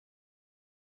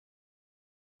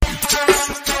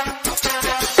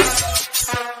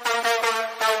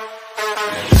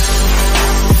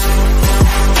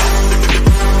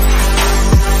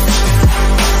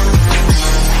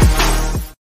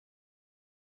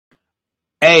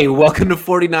Hey, welcome to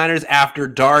 49ers After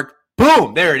Dark.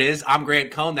 Boom! There it is. I'm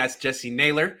Grant Cohn. That's Jessie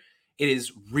Naylor. It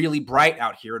is really bright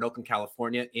out here in Oakland,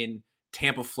 California. In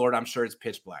Tampa, Florida, I'm sure it's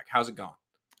pitch black. How's it going?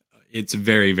 It's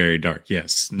very, very dark.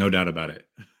 Yes, no doubt about it.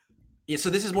 Yeah, so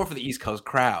this is more for the East Coast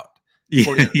crowd.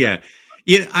 Yeah.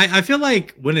 I feel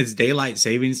like when it's daylight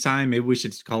savings time, maybe we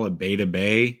should call it Beta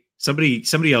Bay.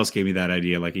 Somebody else gave me that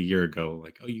idea like a year ago.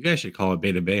 Like, oh, you guys should call it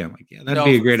Beta Bay. I'm like, yeah, that'd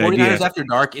be a great 49ers idea. 49ers After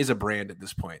Dark is a brand at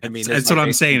this point. I mean, that's what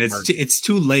I'm saying. It's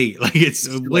too late. Like, it's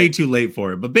way too late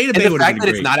for it. But Beta Bay would have been great. The fact that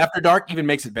it's not After Dark even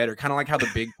makes it better. Kind of like how the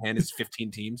Big Ten is 15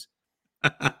 teams.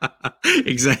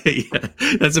 Exactly. Yeah.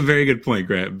 That's a very good point,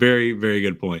 Grant. Very, very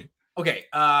good point. Okay.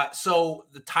 So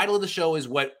the title of the show is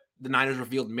what the Niners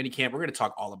revealed in minicamp. We're going to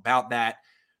talk all about that.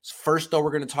 First, though,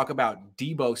 we're going to talk about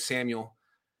Deebo Samuel.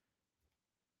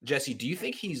 Jesse, do you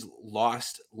think he's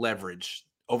lost leverage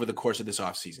over the course of this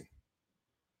offseason?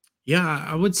 Yeah,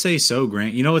 I would say so,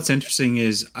 Grant. You know what's interesting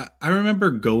is I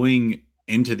remember going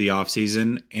into the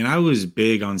offseason, and I was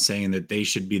big on saying that they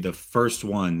should be the first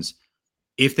ones,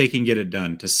 if they can get it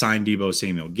done, to sign Deebo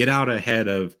Samuel. Get out ahead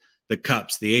of the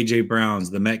Cups, the A.J. Browns,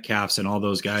 the Metcalfs, and all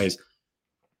those guys.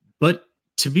 But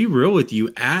to be real with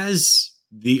you, as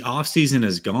the offseason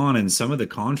has gone and some of the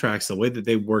contracts, the way that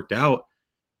they worked out,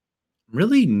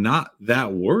 really not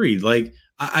that worried. Like,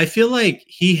 I feel like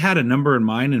he had a number in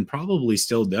mind and probably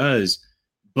still does,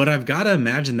 but I've got to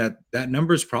imagine that that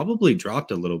number's probably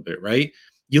dropped a little bit, right?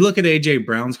 You look at AJ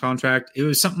Brown's contract, it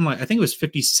was something like, I think it was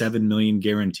 $57 million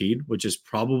guaranteed, which is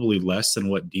probably less than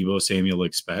what Deebo Samuel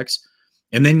expects.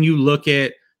 And then you look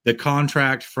at the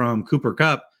contract from Cooper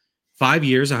Kupp, 5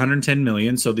 years, $110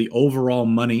 million. So the overall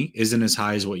money isn't as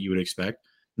high as what you would expect.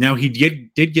 Now, he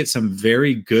did get some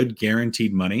very good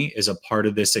guaranteed money as a part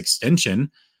of this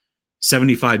extension,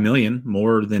 $75 million,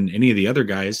 more than any of the other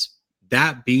guys.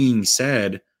 That being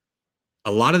said,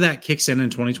 a lot of that kicks in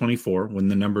 2024 when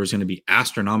the number is going to be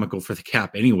astronomical for the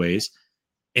cap anyways.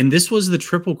 And this was the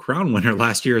Triple Crown winner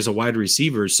last year as a wide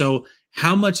receiver. So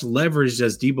how much leverage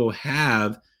does Deebo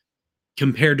have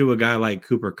compared to a guy like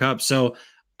Cooper Kupp? So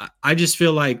I just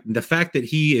feel like the fact that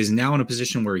he is now in a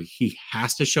position where he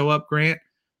has to show up, Grant,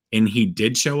 and he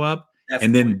did show up.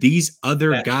 And then these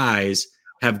other guys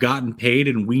have gotten paid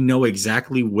and we know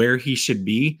exactly where he should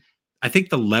be. I think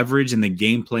the leverage and the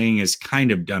game playing is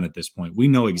kind of done at this point. We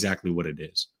know exactly what it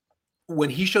is. When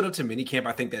he showed up to minicamp,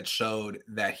 I think that showed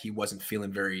that he wasn't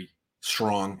feeling very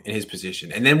strong in his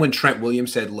position. And then when Trent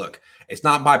Williams said, look, it's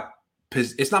not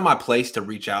my place to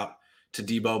reach out to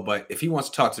Deebo, but if he wants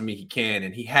to talk to me, he can.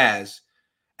 And he has,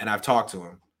 and I've talked to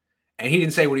him. And he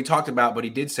didn't say what he talked about, but he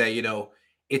did say,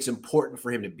 it's important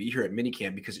for him to be here at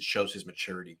minicamp because it shows his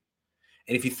maturity.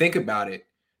 And if you think about it,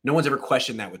 no one's ever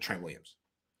questioned that with Trent Williams.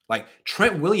 Like,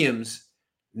 Trent Williams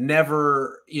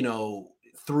never,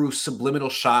 threw subliminal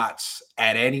shots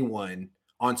at anyone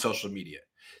on social media.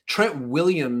 Trent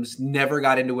Williams never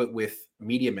got into it with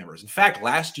media members. In fact,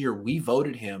 last year we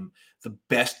voted him the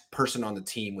best person on the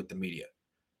team with the media.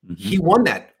 Mm-hmm. He won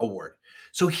that award.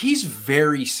 So he's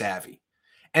very savvy.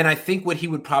 And I think what he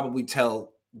would probably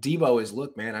tell Deebo is,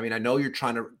 look, man, I mean, I know you're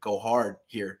trying to go hard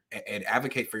here and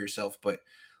advocate for yourself, but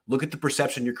look at the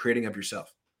perception you're creating of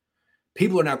yourself.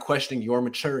 People are now questioning your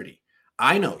maturity.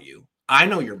 I know you. I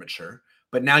know you're mature,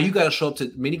 but now you got to show up to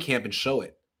minicamp and show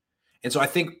it. And so I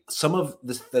think some of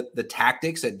the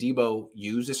tactics that Deebo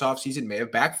used this offseason may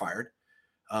have backfired,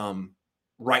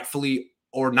 rightfully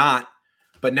or not.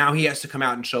 But now he has to come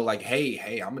out and show like,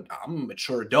 hey, I'm a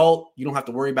mature adult. You don't have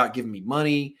to worry about giving me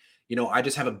money. I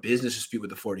just have a business dispute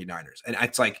with the 49ers. And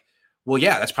it's like, well,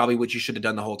 yeah, that's probably what you should have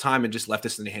done the whole time and just left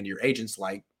this in the hand of your agents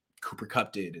like Cooper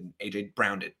Kupp did and AJ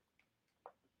Brown did.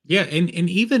 Yeah, and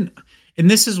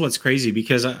this is what's crazy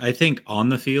because I think on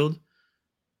the field,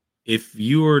 if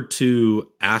you were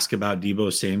to ask about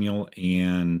Deebo Samuel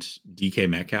and DK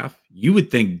Metcalf, you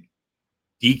would think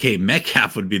DK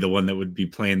Metcalf would be the one that would be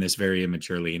playing this very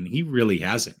immaturely, and he really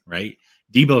hasn't, right?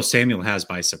 Deebo Samuel has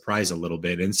by surprise a little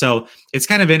bit. And so it's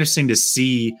kind of interesting to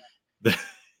see the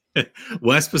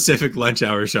West Pacific Lunch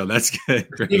Hour show. That's good.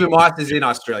 Stephen Moss is in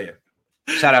Australia.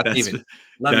 Shout out, Stephen.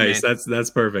 Love nice. You, that's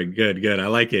perfect. Good. I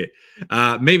like it.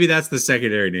 Maybe that's the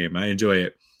secondary name. I enjoy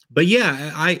it. But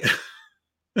yeah,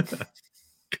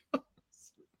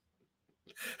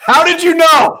 How did you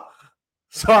know?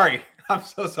 Sorry. I'm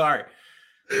so sorry.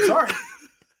 Sorry.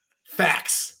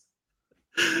 Facts.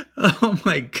 Oh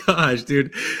my gosh,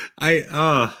 dude.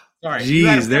 Sorry, you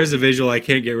had a Jeez, there's a visual I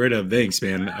can't get rid of. Thanks,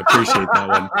 man. I appreciate that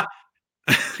one.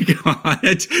 God,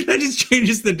 that just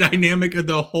changes the dynamic of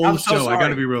the whole I'm so show. I got to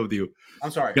sorry. be real with you.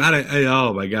 I'm sorry. Got it.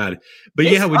 Oh my God. But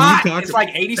It's yeah, when hot. you talk, It's like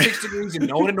 86 degrees, and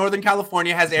no one in Northern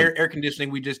California has air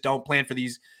conditioning. We just don't plan for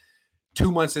these 2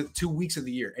 weeks of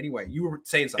the year. Anyway, you were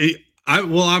saying something.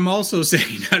 I'm also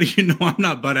saying, how do you know I'm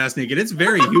not butt ass naked? It's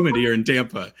very humid here in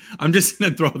Tampa. I'm just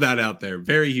gonna throw that out there.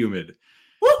 Very humid.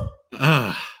 Woo!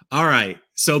 All right.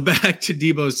 So back to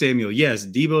Deebo Samuel. Yes,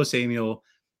 Deebo Samuel,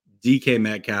 DK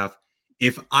Metcalf.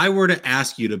 If I were to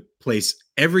ask you to place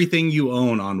everything you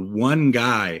own on one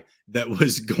guy that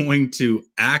was going to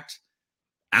act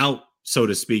out, so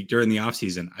to speak, during the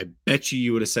offseason, I bet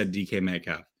you would have said DK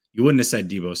Metcalf. You wouldn't have said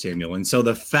Deebo Samuel. And so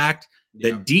the fact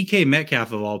that DK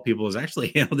Metcalf, of all people, has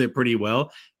actually handled it pretty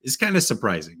well is kind of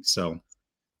surprising. So,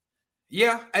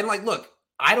 yeah. And like, look,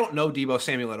 I don't know Deebo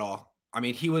Samuel at all. I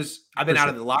mean, I've been out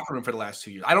of the locker room for the last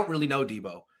 2 years. I don't really know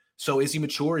Deebo. So is he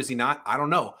mature? Is he not? I don't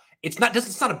know. It's not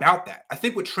about that. I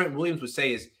think what Trent Williams would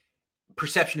say is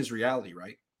perception is reality,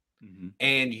 right? Mm-hmm.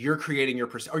 And you're creating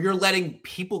or you're letting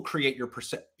people create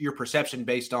your perception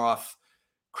based off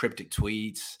cryptic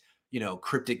tweets,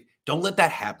 cryptic. Don't let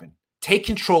that happen. Take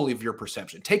control of your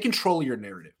perception. Take control of your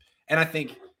narrative. And I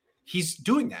think he's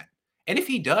doing that. And if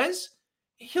he does,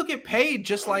 he'll get paid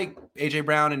just like AJ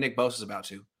Brown and Nick Bosa is about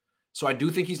to. So I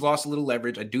do think he's lost a little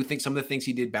leverage. I do think some of the things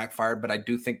he did backfired, but I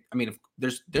do think, I mean, if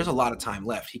there's a lot of time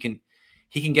left. He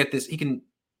can get this. He didn't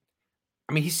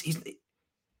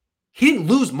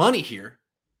lose money here.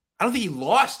 I don't think he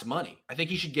lost money. I think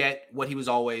he should get what he was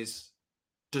always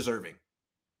deserving.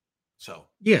 So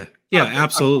yeah,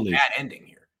 absolutely. Bad ending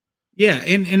here. Yeah,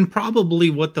 and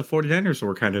probably what the 49ers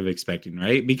were kind of expecting,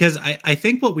 right? Because I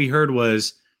think what we heard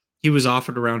was he was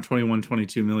offered around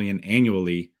 22 million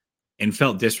annually and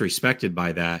felt disrespected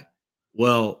by that.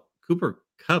 Well, Cooper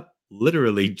Kupp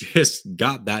literally just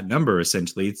got that number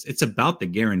essentially. It's about the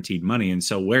guaranteed money. And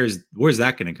so where's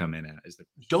that going to come in at?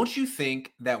 Don't you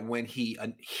think that when he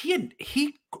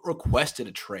requested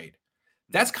a trade,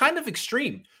 that's kind of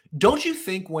extreme? Don't you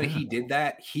think when he did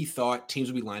that, he thought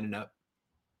teams would be lining up?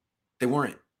 They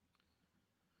weren't.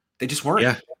 They just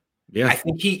weren't. Yeah. I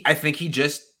think he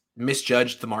just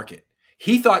misjudged the market.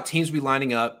 He thought teams would be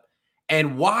lining up.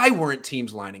 And why weren't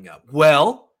teams lining up?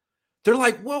 Well, they're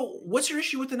like, well, what's your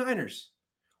issue with the Niners?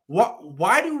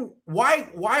 Why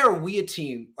are we a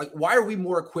team? Like, why are we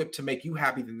more equipped to make you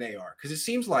happy than they are? Because it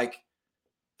seems like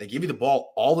they give you the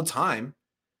ball all the time.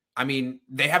 I mean,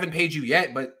 they haven't paid you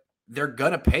yet, but they're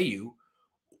going to pay you.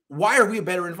 Why are we a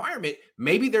better environment?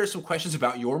 Maybe there's some questions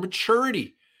about your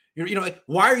maturity. Like,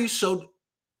 why are you so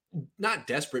not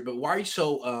desperate, but why are you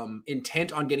so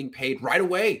intent on getting paid right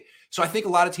away? So I think a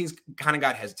lot of teams kind of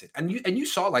got hesitant. And you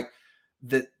saw like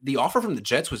the offer from the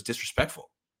Jets was disrespectful,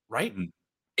 right? Mm-hmm.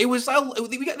 It was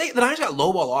the Niners got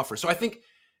lowball offers. So I think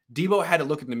Deebo had to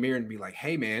look in the mirror and be like,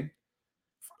 hey, man,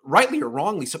 rightly or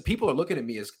wrongly, so people are looking at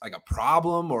me as like a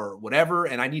problem or whatever,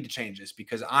 and I need to change this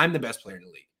because I'm the best player in the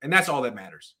league. And that's all that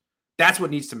matters. That's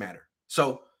what needs to matter.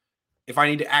 So if I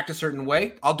need to act a certain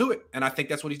way, I'll do it. And I think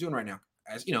that's what he's doing right now.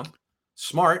 As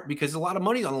smart, because a lot of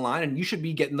money's on the line, and you should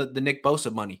be getting the Nick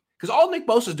Bosa money. Because all Nick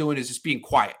Bosa's doing is just being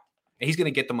quiet, and he's going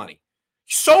to get the money.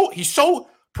 He's so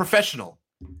professional.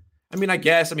 I mean, I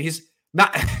guess. I mean, he's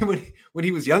not when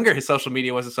he was younger, his social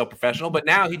media wasn't so professional, but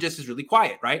now he just is really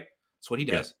quiet, right? That's what he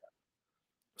does. Yeah.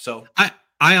 So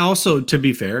I also, to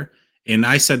be fair, and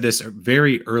I said this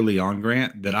very early on,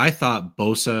 Grant, that I thought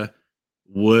Bosa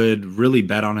would really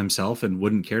bet on himself and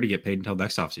wouldn't care to get paid until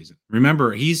next offseason.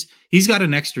 Remember, he's got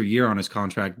an extra year on his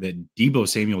contract that Deebo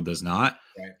Samuel does not.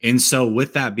 Right. And so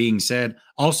with that being said,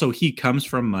 also he comes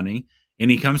from money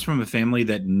and he comes from a family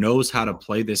that knows how to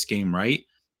play this game right.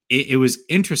 It was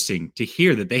interesting to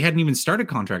hear that they hadn't even started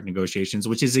contract negotiations,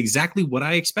 which is exactly what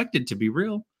I expected to be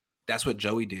real. That's what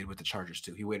Joey did with the Chargers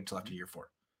too. He waited until after year 4.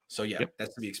 So yeah, yep.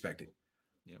 That's to be expected.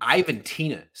 Yep. Ivan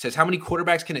Tina says, how many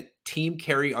quarterbacks can a team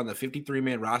carry on the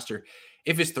 53-man roster?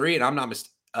 If it's 3 and I'm not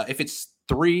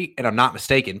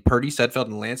mistaken, Purdy, Sudfeld,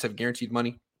 and Lance have guaranteed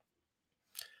money.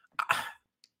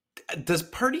 Does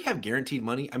Purdy have guaranteed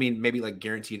money? I mean, maybe like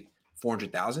guaranteed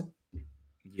 400,000.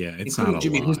 Yeah, it's not a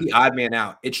Jimmy, lot. Who's the odd man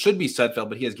out? It should be Sudfeld,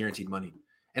 but he has guaranteed money.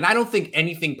 And I don't think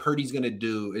anything Purdy's going to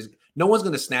do is no one's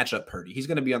going to snatch up Purdy. He's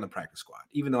going to be on the practice squad,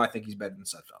 even though I think he's better than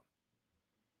Sudfeld.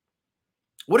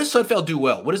 What does Sudfeld do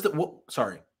well? What does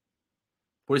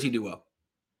he do well?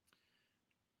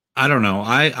 I don't know.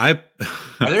 Are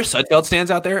there Sudfeld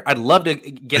stands out there? I'd love to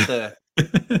get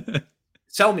the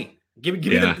sell me. Give me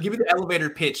the elevator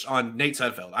pitch on Nate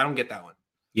Sudfeld. I don't get that one.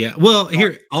 Yeah. Well,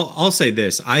 here I'll say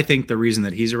this. I think the reason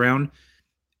that he's around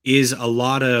is a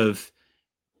lot of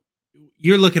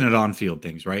you're looking at on-field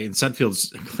things, right? And Sudfeld's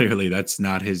clearly that's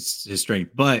not his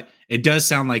strength, but it does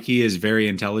sound like he is very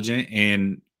intelligent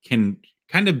and can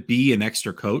kind of be an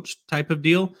extra coach type of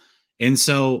deal. And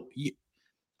so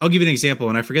I'll give you an example,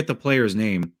 and I forget the player's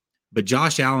name, but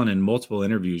Josh Allen in multiple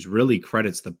interviews really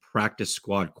credits the practice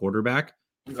squad quarterback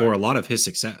for a lot of his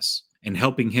success and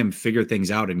helping him figure things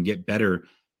out and get better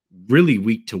really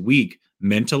week to week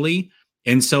mentally.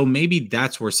 And so maybe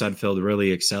that's where Sudfeld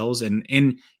really excels.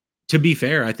 And to be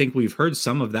fair, I think we've heard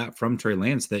some of that from Trey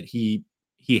Lance that he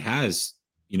has,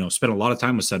 spent a lot of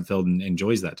time with Sudfeld and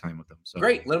enjoys that time with him. So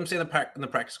great. Let him stay in the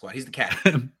practice squad. He's the cat.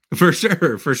 For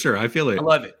sure. I feel it. I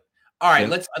love it. All right,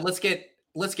 let's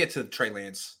get to Trey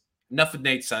Lance. Enough with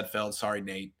Nate Sudfeld. Sorry,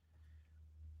 Nate.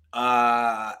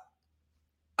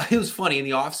 It was funny in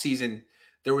the offseason,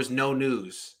 there was no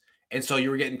news. And so you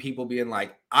were getting people being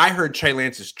like, I heard Trey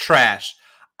Lance is trash.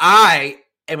 I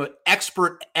am an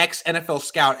expert ex-NFL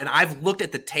scout, and I've looked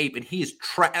at the tape, and he is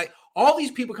trash. All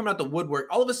these people coming out the woodwork,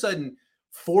 all of a sudden,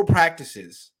 4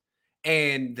 practices,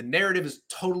 and the narrative is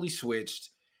totally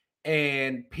switched,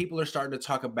 and people are starting to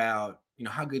talk about,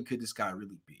 how good could this guy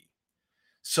really be?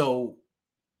 So,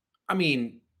 I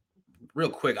mean, real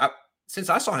quick, since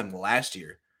I saw him last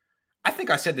year, I think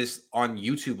I said this on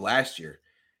YouTube last year.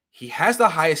 He has the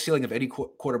highest ceiling of any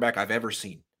quarterback I've ever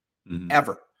seen,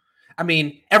 ever. I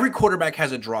mean, every quarterback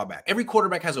has a drawback. Every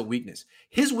quarterback has a weakness.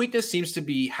 His weakness seems to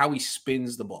be how he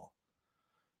spins the ball.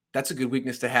 That's a good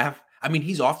weakness to have. I mean,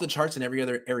 he's off the charts in every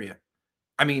other area.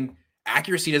 I mean,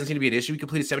 accuracy doesn't seem to be an issue. He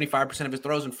completed 75% of his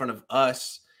throws in front of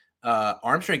us.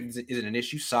 Arm strength isn't an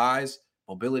issue. Size,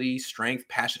 mobility, strength,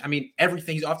 passion. I mean,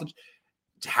 everything. He's off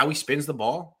how he spins the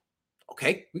ball.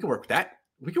 Okay, we can work with that.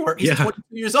 We can work. He's 22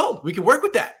 years old. We can work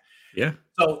with that. Yeah.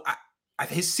 So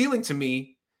his ceiling to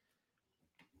me,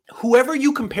 whoever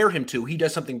you compare him to, he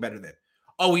does something better than.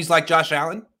 Oh, he's like Josh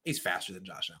Allen. He's faster than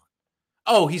Josh Allen.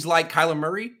 Oh, he's like Kyler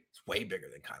Murray. He's way bigger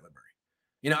than Kyler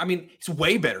Murray. He's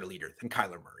way better leader than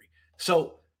Kyler Murray.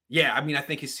 So, yeah, I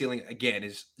think his ceiling, again,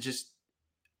 is just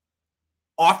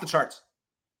off the charts.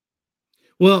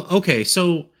 Well, okay,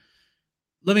 so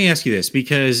let me ask you this,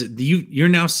 because you're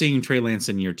now seeing Trey Lance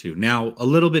in year 2. Now, a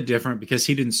little bit different because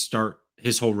he didn't start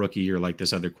his whole rookie year like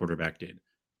this other quarterback did.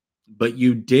 But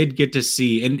you did get to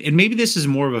see, and maybe this is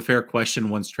more of a fair question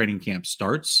once training camp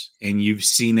starts and you've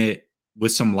seen it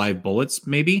with some live bullets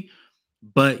maybe,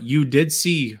 but you did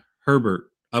see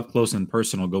Herbert up close and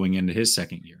personal going into his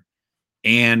second year.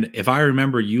 And if I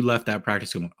remember, you left that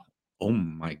practice going, oh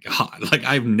my God, like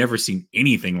I've never seen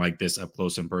anything like this up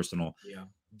close and personal. Yeah.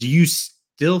 Do you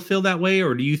still feel that way?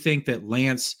 Or do you think that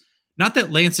not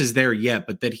that Lance is there yet,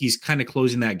 but that he's kind of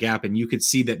closing that gap and you could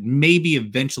see that maybe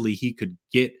eventually he could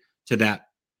get to that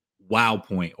wow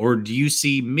point? Or do you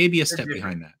see maybe a step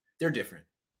behind that? They're different.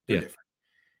 They're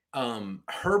different.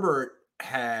 Herbert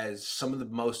has some of the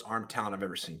most arm talent I've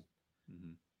ever seen.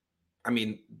 I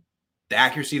mean, the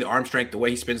accuracy, the arm strength, the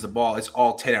way he spins the ball, it's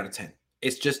all 10 out of 10.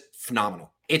 It's just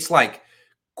phenomenal. It's like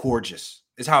gorgeous.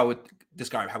 Is how I would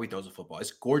describe how he throws a football.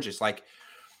 It's gorgeous. Like,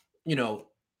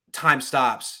 time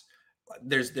stops.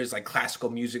 There's like classical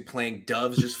music playing.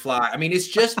 Doves just fly. I mean, it's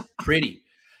just pretty.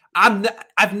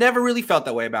 I've never really felt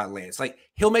that way about Lance. Like,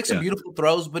 he'll make some beautiful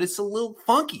throws, but it's a little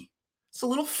funky.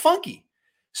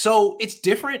 So it's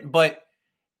different, but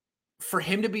for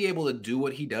him to be able to do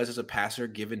what he does as a passer,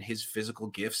 given his physical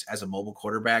gifts as a mobile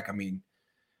quarterback, I mean,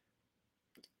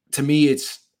 to me,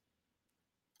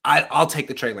 I'll take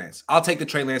the Trey Lance. I'll take the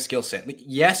Trey Lance skill set. Like,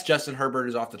 yes, Justin Herbert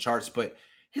is off the charts, but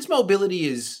his mobility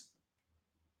is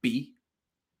B.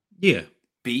 Yeah.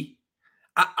 B.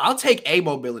 I'll take A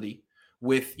mobility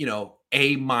with,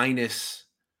 A minus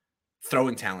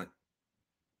throwing talent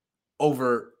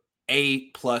over A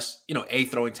plus, A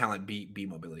throwing talent, B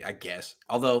mobility, I guess.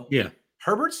 Although,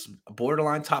 Herbert's a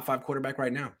borderline top 5 quarterback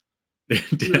right now.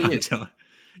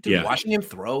 Dude, watching him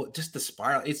throw, just the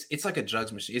spiral, it's like a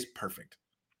jugs machine. It's perfect.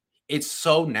 It's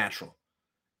so natural.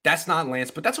 That's not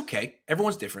Lance, but that's okay.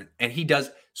 Everyone's different, and he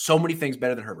does so many things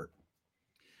better than Herbert.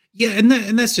 Yeah, and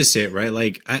that's just it, right?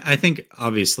 Like, I think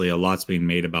obviously a lot's being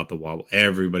made about the wobble.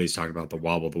 Everybody's talking about the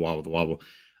wobble.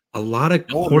 A lot of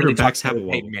quarterbacks have a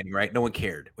wobble. Peyton Manning, right? No one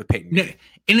cared with Peyton Manning.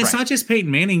 And it's not just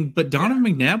Peyton Manning, but Donovan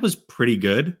McNabb was pretty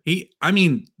good.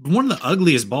 One of the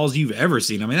ugliest balls you've ever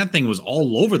seen. I mean, that thing was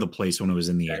all over the place when it was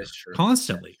in the air,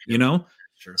 constantly,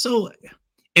 Sure. So,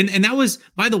 and that was,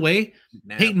 by the way,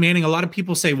 Peyton Manning, a lot of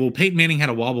people say, well, Peyton Manning had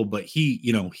a wobble, but he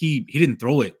didn't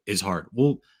throw it as hard.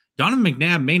 Well, Donovan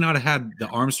McNabb may not have had the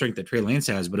arm strength that Trey Lance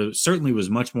has, but it certainly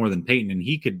was much more than Peyton, and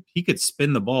he could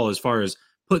spin the ball as far as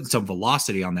putting some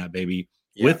velocity on that baby.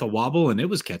 Yeah. with a wobble, and it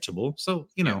was catchable. So,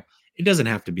 it doesn't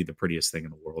have to be the prettiest thing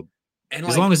in the world. And As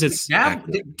like long as it's McNabb,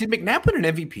 accurate. did McNabb win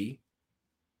an MVP?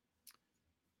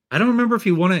 I don't remember if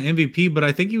he won an MVP, but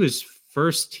I think he was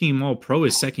first team all pro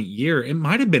his second year. It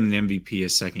might have been an MVP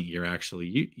his second year,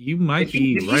 actually. You might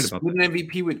be right about that. Did an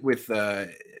MVP with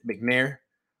McNair?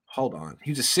 Hold on.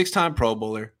 He was a 6-time Pro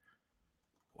Bowler.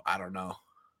 I don't know.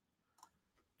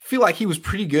 Feel like he was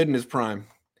pretty good in his prime.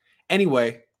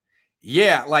 Anyway,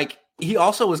 yeah, like he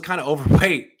also was kind of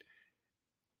overweight.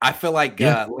 I feel like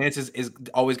Lance is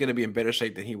always going to be in better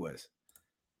shape than he was.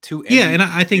 And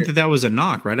I think that was a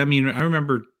knock, right? I mean, I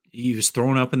remember he was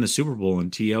thrown up in the Super Bowl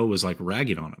and T.O. was like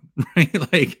ragging on him,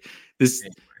 right? Like this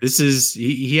is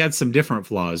he had some different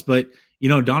flaws, but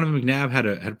Donovan McNabb had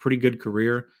a pretty good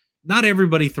career. Not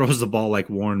everybody throws the ball like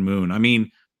Warren Moon. I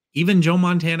mean, even Joe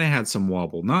Montana had some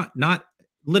wobble. Not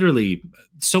literally.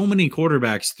 So many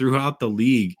quarterbacks throughout the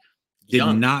league did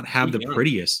not have the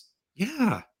prettiest.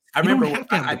 Yeah. I remember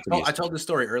I told this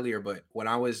story earlier, but when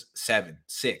I was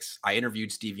 6, I interviewed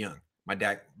Steve Young. My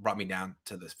dad brought me down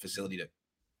to the facility to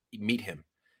meet him.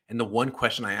 And the one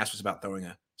question I asked was about throwing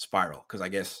a spiral, because I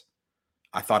guess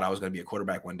I thought I was going to be a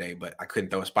quarterback one day, but I couldn't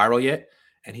throw a spiral yet.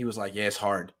 And he was like, yeah, it's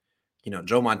hard.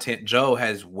 Joe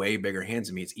has way bigger hands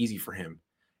than me. It's easy for him.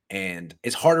 And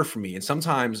it's harder for me. And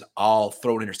sometimes I'll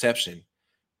throw an interception,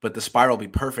 but the spiral will be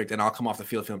perfect and I'll come off the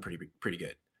field feeling pretty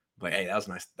good. But hey, that was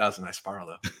nice. That was a nice spiral,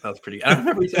 though. That was pretty good. I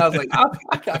remember I was like,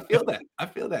 I feel that. I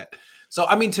feel that. So,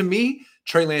 I mean, to me,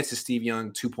 Trey Lance is Steve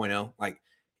Young 2.0. Like,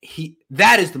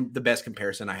 that is the best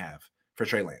comparison I have for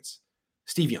Trey Lance.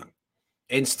 Steve Young.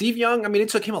 And Steve Young, I mean, it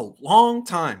took him a long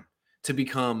time to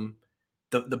become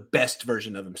the best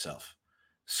version of himself.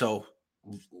 So,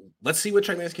 let's see what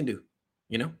Trey Lance can do,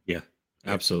 Yeah,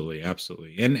 absolutely.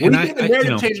 Absolutely. And what do you think the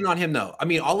narrative changing on him, though? I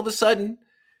mean, all of a sudden,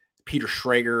 Peter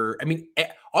Schrager. I mean,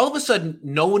 all of a sudden,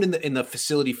 no one in the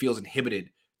facility feels inhibited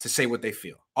to say what they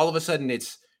feel. All of a sudden,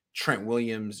 it's Trent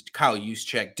Williams, Kyle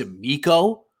Juszczyk,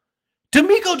 D'Amico.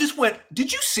 D'Amico just went.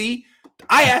 Did you see?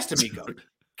 I asked D'Amico.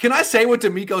 Can I say what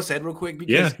D'Amico said real quick?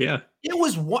 Because yeah. It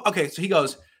was one. Okay, so he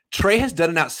goes. Trey has done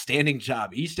an outstanding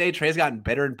job. Each day, Trey's gotten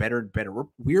better and better and better.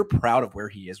 We're proud of where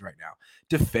he is right now.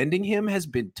 Defending him has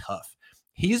been tough.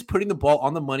 He is putting the ball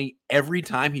on the money every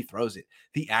time he throws it.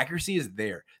 The accuracy is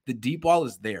there. The deep ball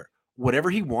is there. Whatever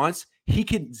he wants, he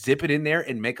can zip it in there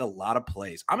and make a lot of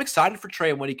plays. I'm excited for Trey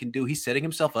and what he can do. He's setting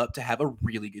himself up to have a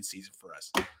really good season for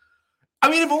us. I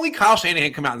mean, if only Kyle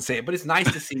Shanahan come out and say it, but it's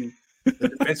nice to see the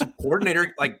defensive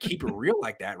coordinator keep it real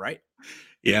like that, right?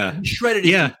 Yeah. He shredded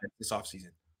it this offseason.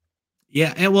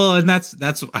 Yeah, and that's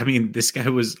I mean, this guy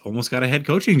was almost got a head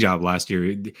coaching job last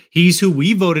year. He's who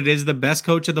we voted as the best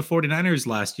coach of the 49ers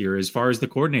last year as far as the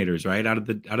coordinators, right? Out of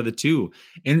the two.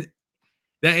 And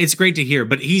that it's great to hear,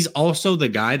 but he's also the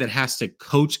guy that has to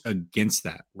coach against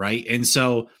that, right? And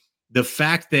so the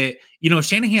fact that,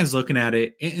 Shanahan's looking at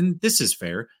it, and this is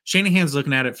fair. Shanahan's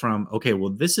looking at it from, okay,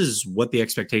 well, this is what the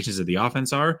expectations of the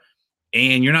offense are,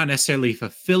 and you're not necessarily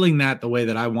fulfilling that the way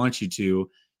that I want you to.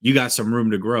 You got some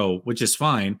room to grow, which is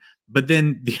fine. But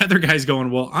then the other guy's going,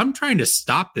 well, I'm trying to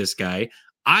stop this guy.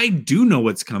 I do know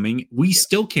what's coming. We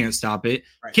still can't stop it.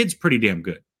 Right. Kid's pretty damn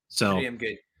good. So pretty damn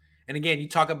good. And again, you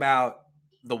talk about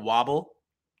the wobble.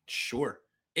 Sure,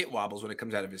 it wobbles when it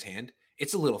comes out of his hand.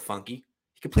 It's a little funky.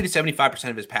 He completed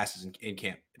 75% of his passes in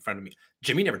camp in front of me.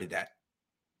 Jimmy never did that.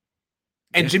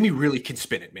 And Jimmy really can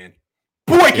spin it, man.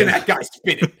 Boy, can that guy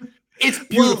spin it. It's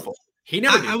beautiful. He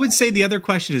never. I would say the other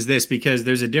question is this, because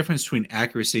there's a difference between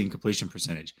accuracy and completion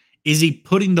percentage. Is he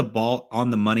putting the ball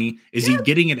on the money? Is he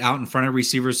getting it out in front of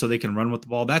receivers so they can run with the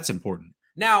ball? That's important.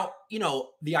 Now,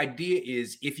 the idea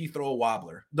is if you throw a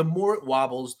wobbler, the more it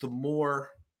wobbles, the more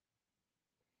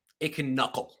it can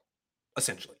knuckle,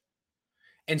 essentially.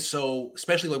 And so,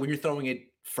 especially when you're throwing it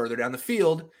further down the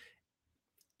field,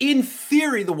 in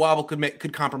theory, the wobble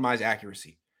could compromise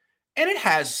accuracy. And it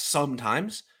has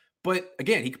sometimes. But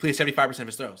again, he completed 75% of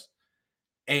his throws.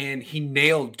 And he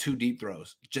nailed 2 deep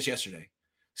throws just yesterday.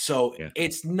 So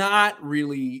it's not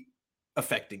really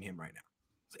affecting him right now.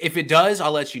 If it does,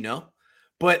 I'll let you know.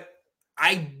 But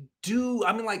I've seen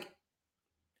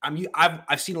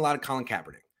a lot of Colin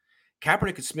Kaepernick.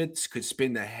 Kaepernick could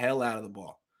spin the hell out of the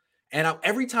ball. And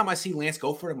every time I see Lance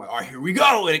go for it, I'm like, all right, here we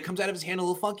go. And it comes out of his hand a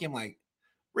little funky. I'm like,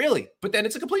 really? But then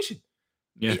it's a completion.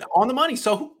 Yeah. On the money.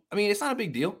 So, I mean, it's not a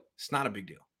big deal. It's not a big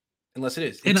deal. Unless it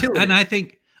is. And I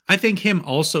think him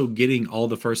also getting all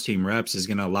the first team reps is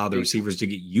going to allow the receivers to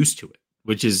get used to it,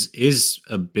 which is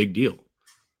a big deal.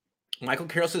 Michael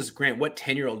Carroll says, Grant, what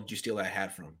 10-year-old did you steal that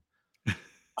hat from?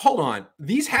 Hold on.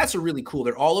 These hats are really cool.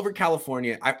 They're all over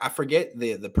California. I forget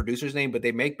the producer's name, but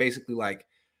they make basically like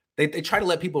They try to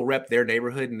let people rep their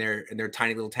neighborhood and their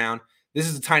tiny little town. This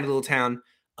is a tiny little town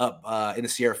up in the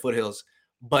Sierra foothills.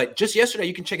 But just yesterday,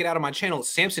 you can check it out on my channel.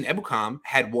 Samson Ebukam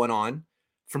had one on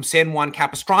from San Juan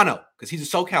Capistrano because he's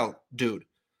a SoCal dude.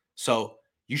 So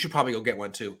you should probably go get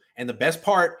one too. And the best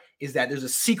part is that there's a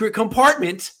secret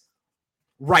compartment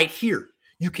right here.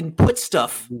 You can put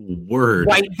stuff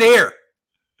right there.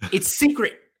 It's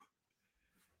secret.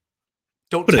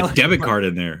 Don't put a debit card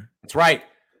in there. That's right.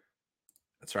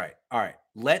 That's right. All right.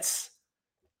 Let's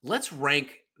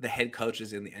rank the head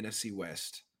coaches in the NFC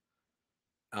West.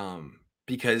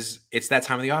 Because it's that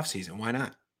time of the offseason. Why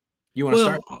not? You want to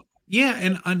start?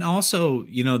 Yeah, and also,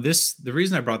 the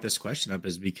reason I brought this question up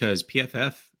is because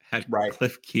PFF had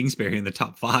Cliff Kingsbury in the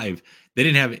top 5. They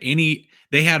didn't have any.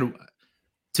 They had,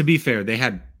 to be fair, they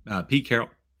had Pete Carroll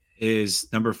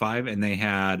is number 5, and they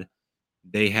had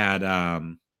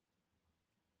I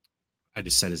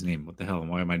just said his name. What the hell?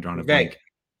 Why am I drawing a blank?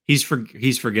 He's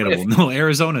forgettable. No,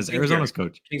 Arizona's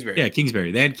coach. Kingsbury. Yeah,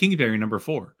 Kingsbury. They had Kingsbury number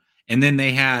 4. And then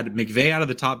they had McVay out of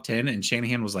the top 10, and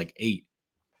Shanahan was like 8.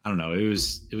 I don't know. It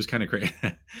was kind of crazy.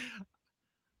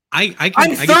 I'm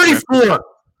 34.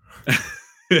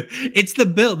 It's the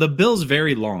bill. The bill's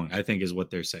very long, I think, is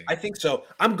what they're saying. I think so.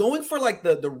 I'm going for like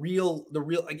the real.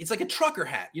 Like, it's like a trucker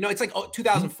hat. It's like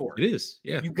 2004. It is.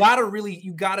 Yeah. You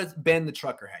gotta bend the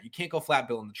trucker hat. You can't go flat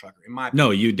bill in the trucker. In my opinion.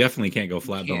 No, you definitely can't go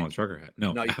flat bill on the trucker hat.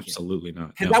 No, absolutely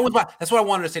not. And that's what I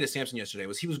wanted to say to Samson yesterday.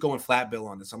 Was he was going flat bill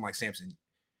on this? I'm like, Samson,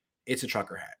 it's a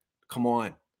trucker hat. Come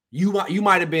on. You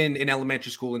might have been in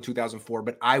elementary school in 2004,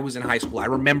 but I was in high school. I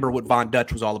remember what Von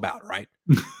Dutch was all about, right?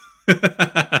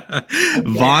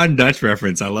 Von Dutch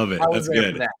reference. I love it. That's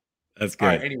good. That's good.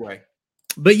 All right, anyway.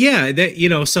 But yeah,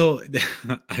 so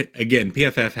again,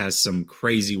 PFF has some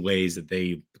crazy ways that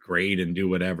they grade and do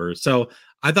whatever. So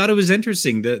I thought it was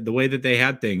interesting the way that they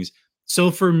had things.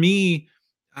 So for me,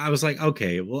 I was like,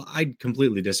 okay, well, I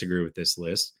completely disagree with this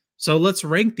list. So let's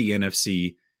rank the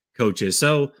NFC coaches.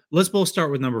 So let's both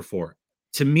start with number 4.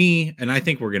 To me, and I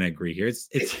think we're going to agree here, it's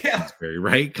Kingsbury,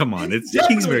 right? Come on, it's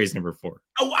Kingsbury's number 4.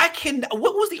 Oh,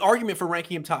 what was the argument for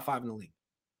ranking him top 5 in the league?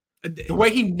 The way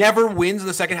he never wins in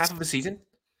the second half of the season?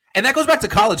 And that goes back to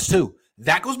college, too.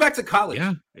 That goes back to college.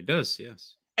 Yeah, it does,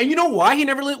 yes. And you know why he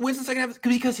never wins in the second half?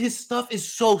 Because his stuff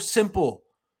is so simple.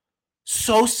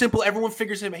 So simple. Everyone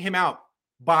figures him out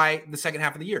by the second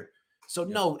half of the year. So,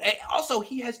 no. Also,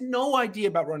 he has no idea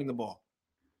about running the ball,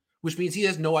 which means he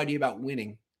has no idea about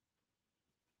winning.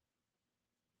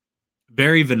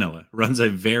 Very vanilla. Runs a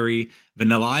very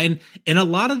vanilla. And a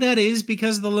lot of that is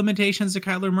because of the limitations of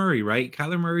Kyler Murray, right?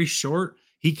 Kyler Murray's short.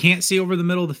 He can't see over the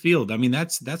middle of the field. I mean,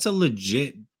 that's a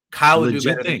legit Kyle would do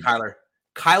better than Kyler.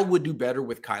 Kyle would do better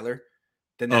with Kyler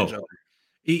than that Joker.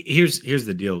 Here's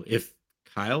the deal. If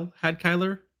Kyle had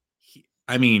Kyler,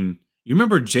 you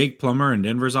remember Jake Plummer in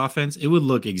Denver's offense? It would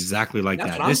look exactly like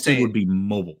that. This dude would be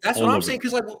mobile. That's what I'm saying.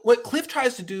 Because like what Cliff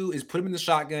tries to do is put him in the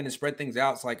shotgun and spread things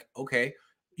out. It's like, okay,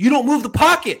 you don't move the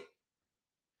pocket.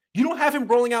 You don't have him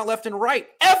rolling out left and right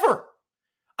ever.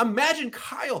 Imagine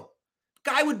Kyle.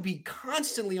 Guy would be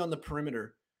constantly on the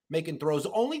perimeter making throws.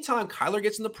 The only time Kyler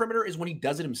gets in the perimeter is when he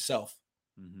does it himself.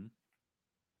 Mm-hmm.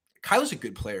 Kyler's a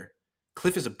good player.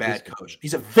 Cliff is a bad coach.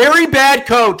 He's a very bad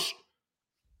coach.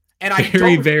 And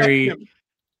very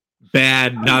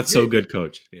bad, not so good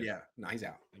coach. Yeah. No, he's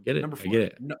out. I get it. Number 4. I get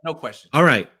it. No question. All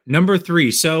right. Number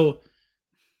 3. So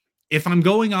if I'm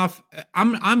going off,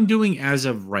 I'm doing as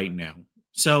of right now.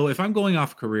 So if I'm going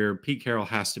off career, Pete Carroll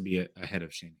has to be ahead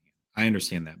of Shanahan. I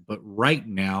understand that. But right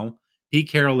now, Pete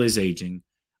Carroll is aging.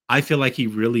 I feel like he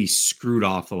really screwed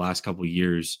off the last couple of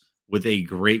years with a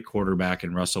great quarterback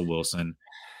in Russell Wilson.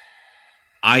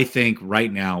 I think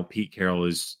right now, Pete Carroll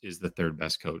is the 3rd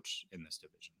best coach in this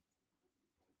division.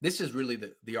 This is really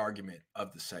the argument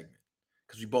of the segment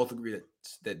because we both agree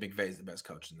that McVay is the best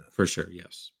coach in the For sure,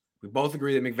 yes. We both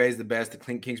agree that McVay is the best,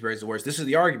 that Kingsbury is the worst. This is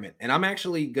the argument, and I'm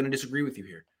actually going to disagree with you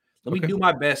here. Let me do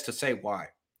my best to say why.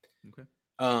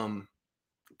 Okay.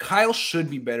 Kyle should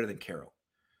be better than Carroll.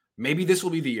 Maybe this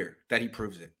will be the year that he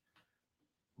proves it.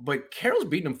 But Carroll's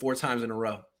beaten him 4 times in a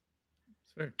row.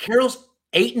 Carroll's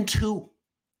 8-2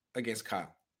 against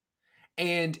Kyle.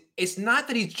 And it's not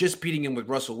that he's just beating him with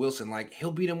Russell Wilson. Like,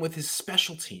 he'll beat him with his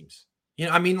special teams.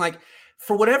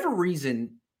 For whatever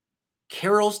reason,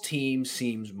 Carroll's team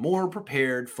seems more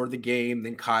prepared for the game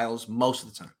than Kyle's most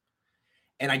of the time.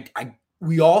 And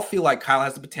we all feel like Kyle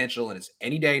has the potential and it's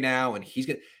any day now. And he's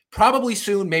going to probably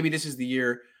soon. Maybe this is the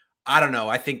year. I don't know.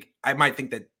 I might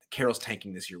think that Carroll's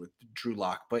tanking this year with Drew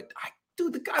Lock, but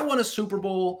the guy won a Super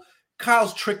Bowl.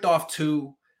 Kyle's tricked off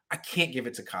 2. I can't give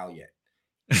it to Kyle yet.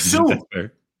 Soon.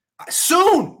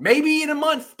 Soon, maybe in a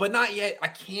month, but not yet. I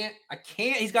can't.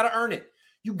 He's got to earn it.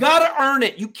 You got to earn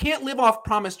it. You can't live off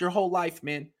promise your whole life,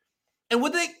 man. And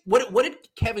what did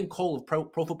Kevin Cole of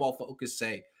Pro Football Focus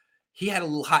say? He had a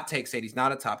little hot take saying he's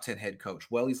not a top 10 head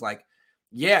coach. Well, he's like,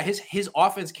 yeah, his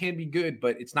offense can be good,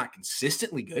 but it's not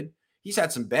consistently good. He's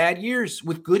had some bad years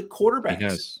with good quarterbacks. He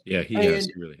has. Yeah, he has.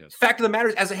 He really has. Fact of the matter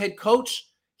is, as a head coach,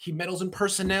 he meddles in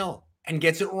personnel and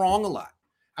gets it wrong a lot.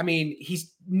 I mean,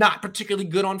 he's not particularly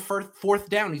good on fourth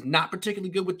down. He's not particularly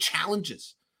good with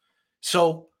challenges.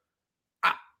 So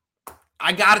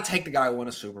I got to take the guy who won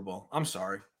a Super Bowl. I'm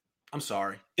sorry.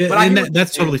 Yeah, but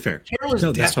that's totally fair. Carroll is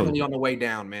definitely on the way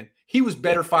down, man. He was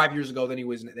better 5 years ago than he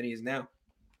is now.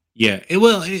 Yeah,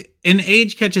 and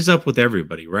age catches up with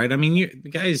everybody, right? I mean, the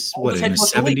guy's in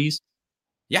his 70s.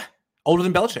 Yeah, older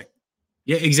than Belichick.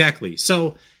 Yeah, exactly.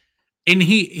 So, and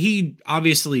he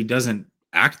obviously doesn't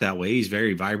act that way. He's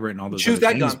very vibrant and all those other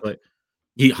things, but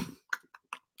he's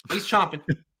chomping.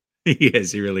 He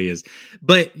is. He really is.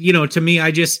 But to me,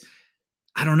 I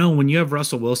don't know. When you have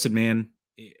Russell Wilson, man,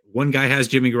 one guy has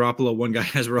Jimmy Garoppolo, one guy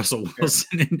has Russell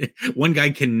Wilson, and one guy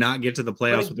cannot get to the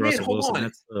playoffs with Russell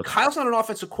Wilson. Kyle's not an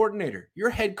offensive coordinator. You're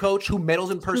a head coach who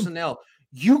meddles in personnel.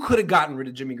 You could have gotten rid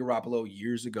of Jimmy Garoppolo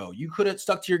years ago. You could have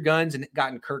stuck to your guns and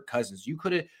gotten Kirk Cousins. You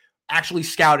could have actually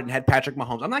scouted and had Patrick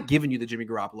Mahomes. I'm not giving you the Jimmy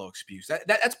Garoppolo excuse.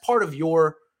 That's part of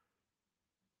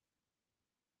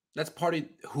that's part of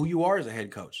who you are as a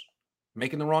head coach.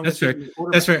 Making the wrong decision.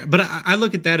 That's fair. But I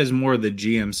look at that as more the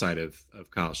GM side of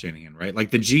Kyle Shanahan, right?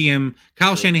 Like the GM,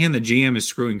 Shanahan, the GM is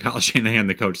screwing Kyle Shanahan,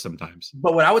 the coach, sometimes.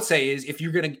 But what I would say is if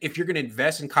you're gonna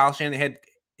invest in Kyle Shanahan,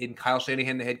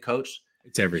 the head coach,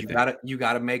 it's everything. You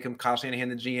gotta make him Kyle Shanahan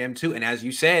the GM too. And as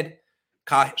you said,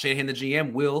 Kyle Shanahan the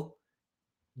GM will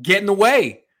get in the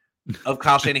way of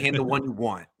Kyle Shanahan, the one you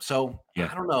want. So yeah.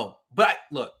 I don't know. But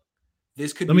look,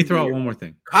 this could. Let me throw out one more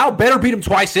thing. Kyle better beat him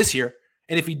twice this year.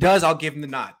 And if he does, I'll give him the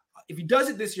nod. If he does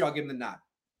it this year, I'll give him the nod.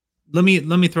 Let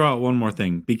me throw out one more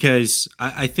thing because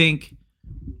I think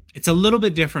it's a little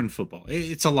bit different in football.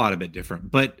 It's a lot of it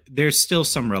different, but there's still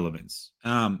some relevance.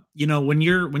 When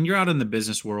you're out in the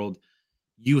business world,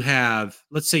 you have,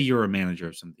 let's say you're a manager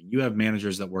of something. You have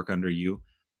managers that work under you.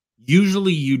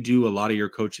 Usually you do a lot of your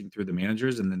coaching through the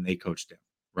managers and then they coach them,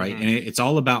 right? Mm-hmm. And it's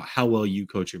all about how well you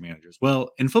coach your managers. Well,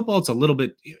 in football,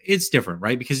 it's different,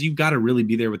 right? Because you've got to really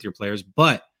be there with your players.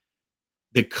 But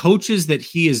the coaches that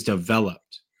he has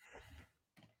developed,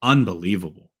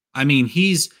 unbelievable. I mean,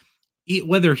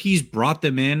 whether he's brought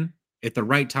them in at the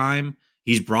right time,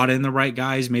 he's brought in the right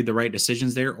guys, made the right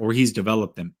decisions there, or he's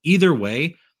developed them. Either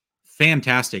way,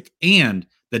 fantastic. And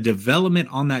the development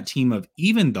on that team of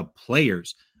even the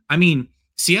players. I mean,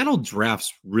 Seattle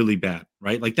drafts really bad,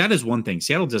 right? Like that is one thing.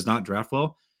 Seattle does not draft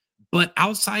well, but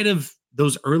outside of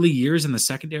those early years in the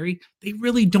secondary, they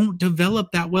really don't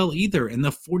develop that well either. And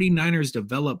the 49ers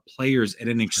develop players at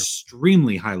an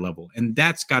extremely high level. And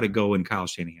that's got to go in Kyle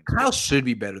Shanahan. Kyle should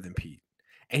be better than Pete.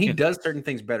 And he does certain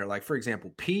things better. Like, for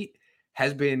example, Pete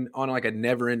has been on like a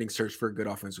never-ending search for a good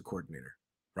offensive coordinator,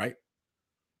 right?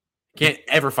 Can't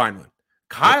ever find one.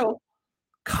 Kyle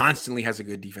constantly has a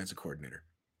good defensive coordinator.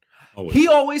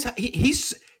 Always.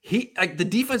 He's like the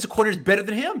defensive coordinator is better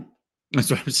than him.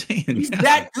 That's what I'm saying. He's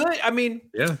that good. I mean,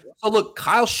 yeah. So look,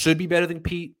 Kyle should be better than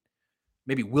Pete.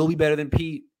 Maybe will be better than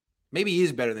Pete. Maybe he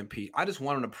is better than Pete. I just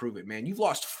want him to prove it, man. You've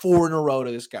lost 4 in a row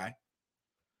to this guy.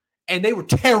 And they were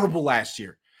terrible last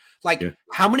year. Like,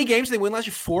 how many games did they win last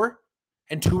year? 4?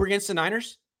 And 2 were against the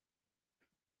Niners?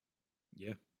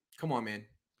 Yeah. Come on, man.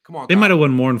 Come on. They might have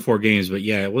won more than 4 games, but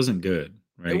yeah, it wasn't good.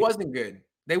 Right? It wasn't good.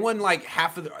 They won like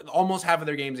almost half of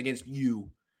their games against you.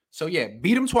 So yeah,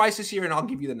 beat them twice this year, and I'll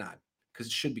give you the nod because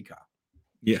it should be Kyle.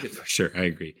 Yeah, for sure. I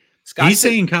agree. He's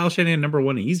saying Kyle Shanahan number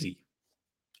 1 easy.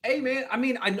 Hey man, I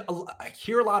mean, I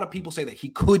hear a lot of people say that he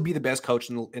could be the best coach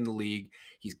in the league.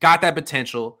 He's got that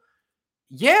potential.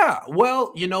 Yeah,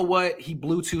 well, you know what? He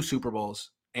blew 2 Super Bowls,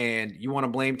 and you want to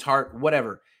blame Tart,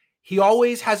 whatever. He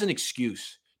always has an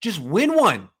excuse. Just win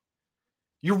one.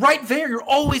 You're right there. You're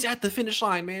always at the finish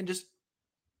line, man. Just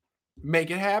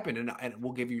make it happen, and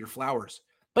we'll give you your flowers.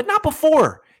 But not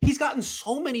before. He's gotten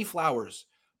so many flowers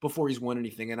before he's won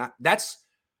anything, and that's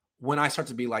when I start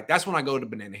to be like, that's when I go to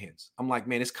banana hands. I'm like,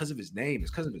 man, it's because of his name. It's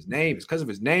because of his name. It's because of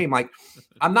his name. Like,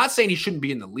 I'm not saying he shouldn't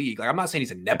be in the league. Like, I'm not saying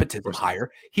he's a nepotism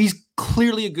hire. He's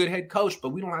clearly a good head coach, but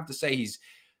we don't have to say he's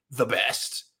the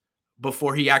best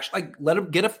before he actually, like, let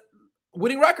him get a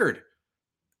winning record.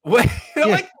 There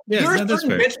are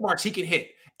certain benchmarks he can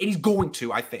hit, and he's going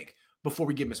to, I think, before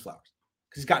we give him his flowers.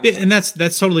 He's got and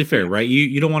that's totally fair, right?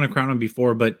 You don't want to crown him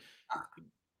before, but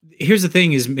here's the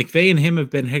thing: is McVay and him have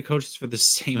been head coaches for the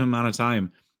same amount of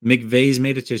time. McVay's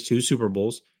made it to 2 Super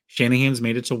Bowls. Shanahan's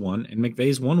made it to 1, and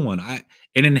McVay's won 1. And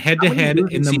in How many head-to-head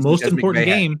losing in the seasons most has important McVay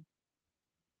had? game,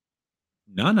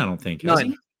 none, I don't think. Has None.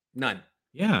 he? None.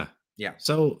 Yeah. Yeah.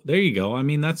 So there you go. I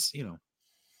mean, that's,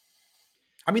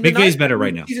 I mean, the McVay's Niners better had a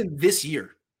right losing now. season this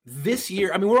year. This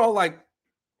year, I mean, we're all like,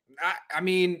 I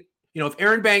mean, if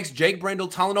Aaron Banks, Jake Brendel,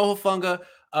 Talanoa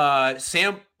Hufanga,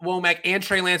 Sam Womack, and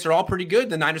Trey Lance are all pretty good,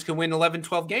 the Niners can win 11,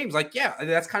 12 games. Like, yeah,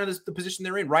 that's kind of the position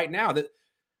they're in right now.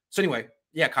 So anyway,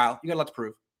 yeah, Kyle, you got a lot to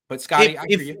prove. But Scotty, I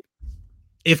hear you.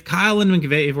 If Kyle and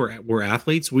McVay were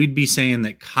athletes, we'd be saying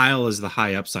that Kyle is the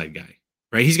high upside guy,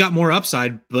 right? He's got more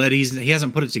upside, but he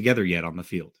hasn't put it together yet on the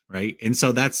field, right? And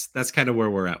so that's kind of where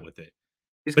we're at with it.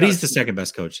 But he's the second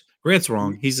best coach. Grant's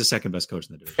wrong. He's the second best coach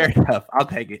in the division. Fair enough. I'll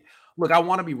take it. Look, I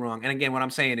want to be wrong, and again, what I'm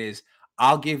saying is,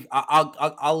 I'll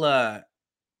not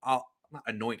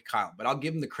anoint Kyle, but I'll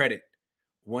give him the credit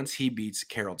once he beats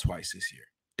Carroll twice this year.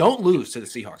 Don't lose to the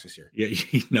Seahawks this year.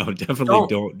 Yeah, no, definitely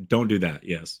don't do that.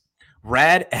 Yes.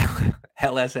 Rad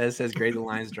LSS says grade the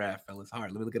Lions draft, fellas.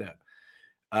 Hard. Let me look it up.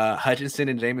 Hutchinson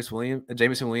and Jameson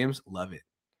Williams, love it.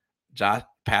 Josh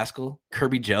Pascal,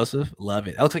 Kirby Joseph, love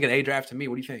it. That looks like an A draft to me.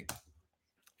 What do you think?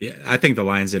 Yeah, I think the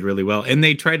Lions did really well. And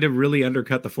they tried to really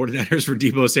undercut the 49ers for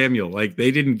Deebo Samuel. Like, they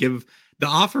didn't give the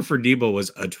offer for Deebo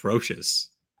was atrocious.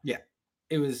 Yeah,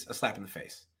 it was a slap in the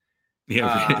face.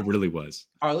 Yeah, it really was.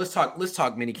 All right, let's talk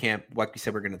minicamp. Like we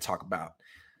said, we're going to talk about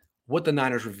what the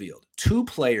Niners revealed. 2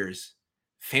 players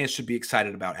fans should be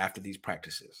excited about after these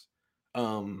practices.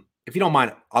 If you don't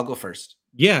mind, I'll go first.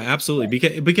 Yeah, absolutely.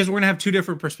 Because we're gonna have 2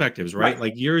 different perspectives, right?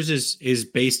 Like, yours is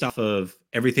based off of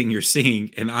everything you're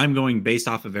seeing, and I'm going based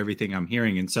off of everything I'm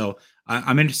hearing. And so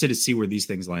I'm interested to see where these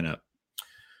things line up.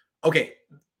 Okay,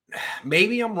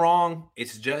 maybe I'm wrong.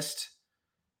 It's just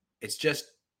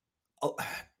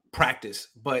practice,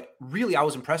 but really, I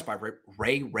was impressed by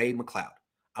Ray McLeod.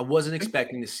 I wasn't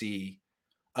expecting to see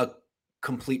a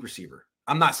complete receiver.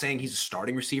 I'm not saying he's a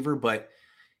starting receiver, but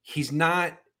he's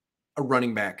not a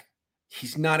running back.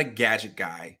 He's not a gadget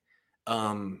guy.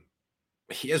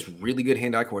 He has really good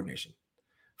hand-eye coordination.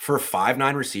 For a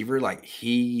 5'9" receiver, like,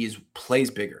 plays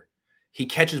bigger. He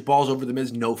catches balls over the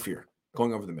middle, no fear,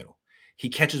 going over the middle. He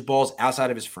catches balls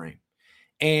outside of his frame.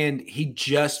 And he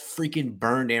just freaking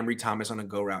burned Ambry Thomas on a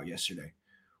go route yesterday,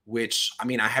 which, I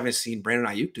mean, I haven't seen Brandon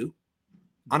Ayuk do,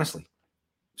 honestly.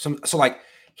 So like,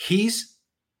 he's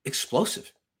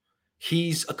explosive.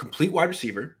 He's a complete wide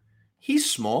receiver. He's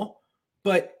small,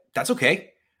 but that's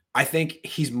okay. I think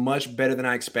he's much better than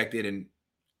I expected. And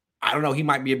I don't know, he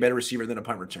might be a better receiver than a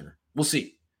punt returner. We'll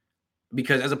see.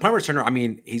 Because as a punt returner, I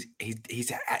mean,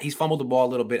 he's fumbled the ball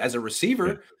a little bit. As a receiver,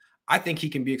 yeah, I think he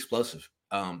can be explosive.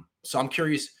 So I'm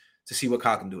curious to see what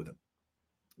Kyle can do with him.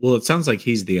 Well, it sounds like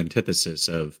he's the antithesis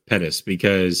of Pettis,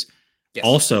 because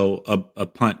also a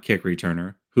punt kick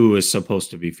returner who is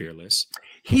supposed to be fearless.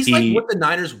 He's like what the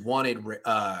Niners wanted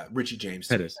Richie James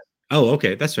to Pettis. Oh,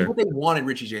 okay. That's fair. What they wanted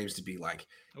Richie James to be like.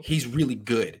 Okay. He's really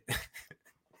good.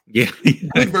 Yeah.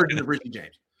 Good version of Richie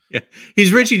James. Yeah.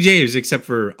 He's Richie James, except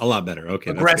for a lot better.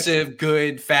 Okay. Aggressive,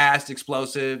 good, fast,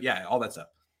 explosive. Yeah, all that stuff.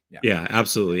 Yeah,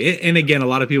 absolutely. And again, a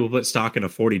lot of people put stock in a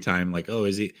 40 time, like, oh,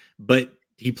 is he? But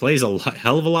he plays hell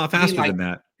of a lot faster than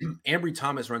that. Ambry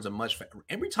Thomas runs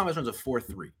Ambry Thomas runs a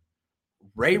 4.3.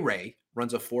 Ray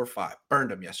runs a 4.5.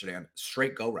 Burned him yesterday on a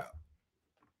straight go route.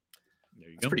 There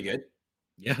you go. Pretty good.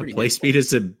 Yeah, play speed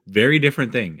is a very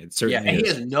different thing. It certainly and is. He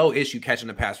has no issue catching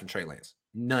a pass from Trey Lance.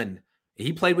 None.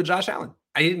 He played with Josh Allen.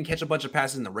 I didn't catch a bunch of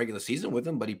passes in the regular season with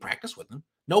him, but he practiced with him.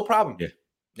 No problem.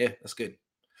 Yeah, that's good.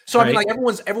 So I mean, like,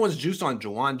 everyone's juiced on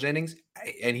Jawan Jennings,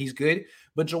 and he's good,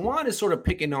 but Jawan is sort of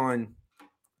picking on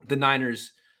the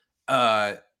Niners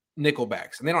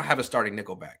nickelbacks, and they don't have a starting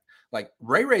nickelback. Like,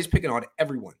 Ray's picking on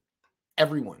everyone.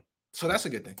 So that's a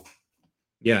good thing.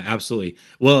 Yeah, absolutely.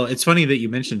 Well, it's funny that you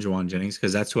mentioned Jawan Jennings,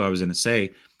 because that's who I was going to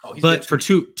say. But for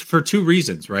two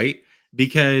reasons, right?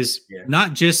 Because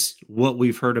not just what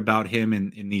we've heard about him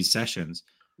in these sessions,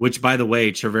 which, by the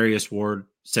way, Charvarius Ward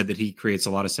said that he creates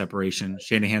a lot of separation.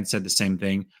 Shanahan said the same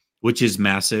thing, which is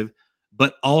massive.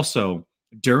 But also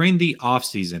during the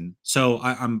offseason, so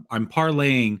I'm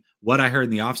parlaying what I heard in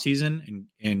the offseason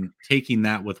and taking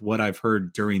that with what I've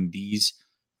heard during these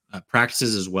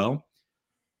practices as well.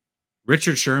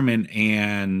 Richard Sherman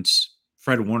and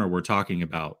Fred Warner were talking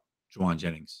about Jawan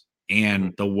Jennings,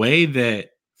 and the way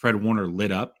that Fred Warner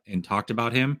lit up and talked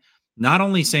about him, not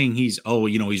only saying he's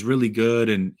really good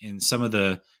and some of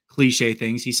the cliche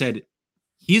things, he said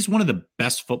he's one of the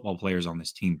best football players on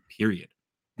this team, period.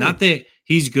 Not that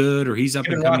he's good or he's up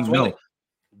and coming. No,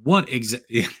 One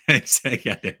yeah,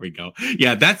 there we go.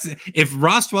 Yeah, that's if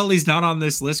Ross Dwelly's not on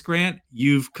this list, Grant,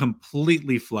 you've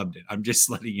completely flubbed it. I'm just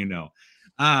letting you know.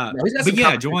 No, he's got But some yeah,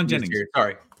 competition Juwan this Jennings. year.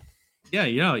 Sorry.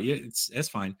 Yeah, it's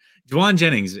fine. Juwan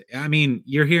Jennings, I mean,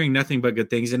 you're hearing nothing but good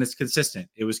things, and it's consistent.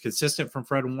 It was consistent from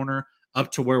Fred Warner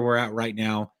up to where we're at right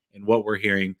now and what we're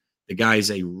hearing. The guy is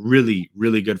a really,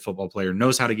 really good football player,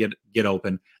 knows how to get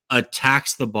open,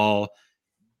 attacks the ball.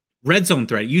 Red zone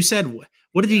threat. You said,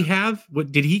 what did he have?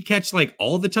 What did he catch? Like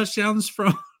all the touchdowns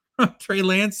from Trey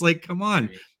Lance? Like, come on,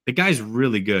 the guy's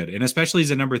really good, and especially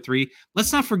as a number 3.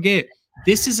 Let's not forget,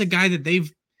 this is a guy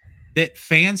that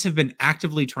fans have been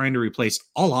actively trying to replace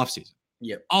all offseason.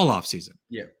 Yep. All offseason.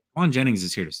 Yeah. Juwan Jennings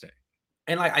is here to stay.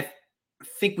 And like I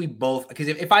think we both, because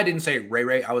if I didn't say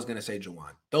Ray, I was going to say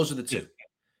Juwan. Those are the two. Yeah.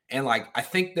 And like I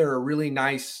think they're a really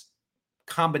nice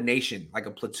combination, like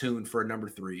a platoon for a number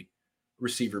 3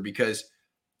 receiver, because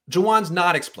Juwan's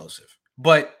not explosive,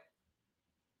 but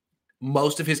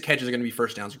most of his catches are going to be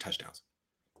first downs or touchdowns.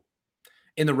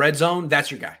 In the red zone,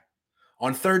 that's your guy.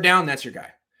 On third down, that's your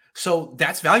guy. So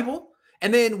that's valuable.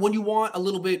 And then when you want a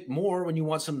little bit more, when you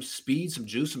want some speed, some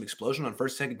juice, some explosion on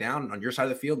first, second down, on your side of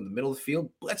the field, in the middle of the field,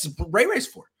 that's what Ray's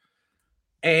for.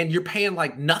 And you're paying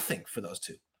like nothing for those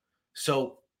two.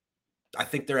 So I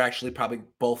think they're actually probably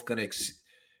both going to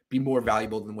be more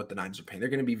valuable than what the Niners are paying. They're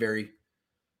going to be very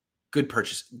good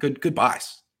purchase, good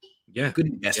buys. Yeah. Good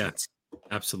investments. Yeah.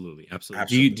 Absolutely.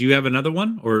 Do you have another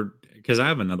one, or because I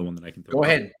have another one that I can throw?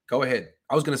 Go ahead.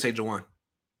 I was going to say Juwan.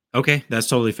 Okay, that's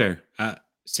totally fair.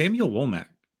 Samuel Womack,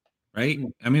 right?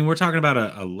 I mean, we're talking about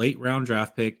a late round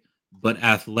draft pick, but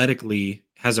athletically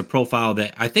has a profile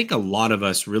that I think a lot of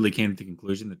us really came to the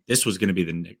conclusion that this was going to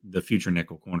be the future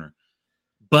nickel corner.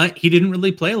 But he didn't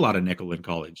really play a lot of nickel in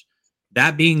college.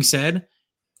 That being said,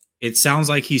 it sounds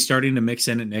like he's starting to mix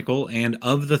in at nickel. And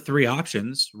of the 3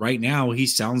 options right now, he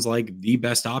sounds like the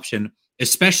best option,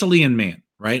 especially in man,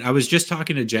 right? I was just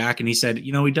talking to Jack and he said,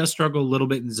 he does struggle a little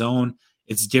bit in zone.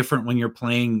 It's different when you're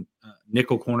playing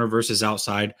nickel corner versus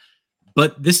outside.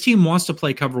 But this team wants to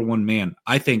play cover 1 man,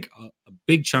 I think, a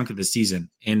big chunk of the season.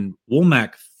 And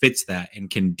Womack fits that and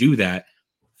can do that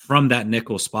from that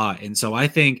nickel spot. And so I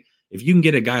think if you can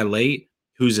get a guy late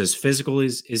who's as physical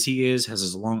as he is, has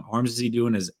as long arms as he do,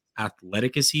 and as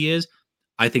athletic as he is,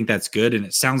 I think that's good. And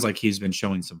it sounds like he's been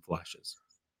showing some flashes.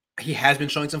 He has been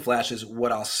showing some flashes.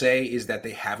 What I'll say is that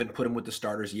they haven't put him with the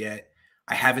starters yet.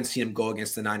 I haven't seen him go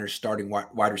against the Niners starting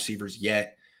wide receivers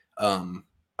yet. I'd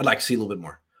like to see a little bit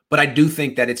more. But I do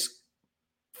think that it's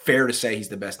fair to say he's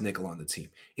the best nickel on the team.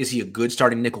 Is he a good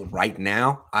starting nickel right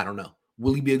now? I don't know.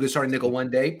 Will he be a good starting nickel one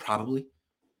day? Probably.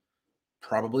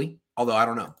 Although I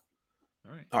don't know.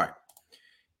 All right.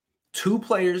 2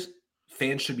 players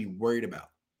fans should be worried about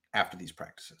after these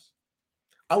practices.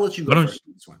 I'll let you go first.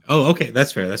 This one. Oh, okay.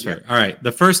 That's fair. Fair. All right.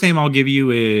 The first name I'll give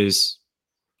you is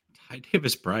Ty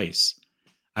Davis-Price.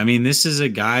 I mean, this is a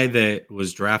guy that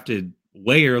was drafted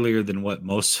way earlier than what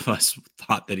most of us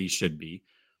thought that he should be.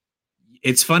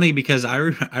 It's funny because I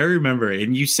remember,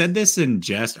 and you said this in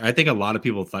jest. I think a lot of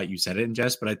people thought you said it in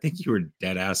jest, but I think you were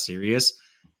dead ass serious.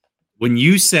 When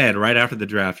you said right after the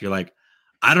draft, you're like,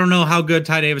 I don't know how good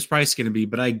Ty Davis-Price is going to be,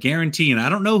 but I guarantee, and I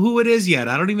don't know who it is yet.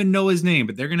 I don't even know his name,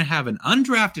 but they're going to have an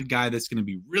undrafted guy that's going to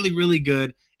be really, really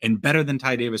good and better than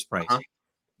Ty Davis-Price. Uh-huh.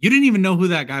 You didn't even know who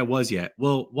that guy was yet.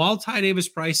 Well, while Ty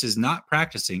Davis-Price is not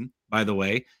practicing, by the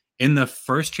way, in the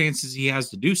first chances he has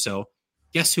to do so,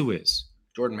 guess who is?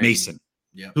 Jordan Mason,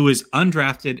 who is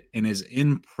undrafted and is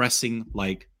impressing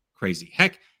like crazy.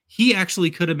 Heck, he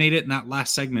actually could have made it in that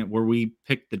last segment where we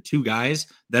picked the 2 guys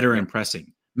that are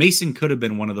impressing. Mason could have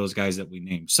been one of those guys that we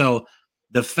named. So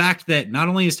the fact that not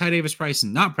only is Ty Davis-Price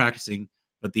not practicing,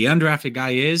 but the undrafted guy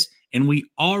is, and we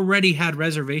already had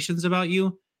reservations about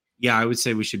you, yeah, I would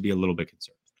say we should be a little bit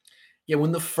concerned. Yeah,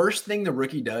 when the first thing the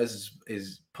rookie does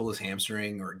is pull his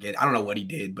hamstring or I don't know what he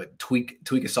did, but tweak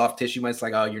a soft tissue, it's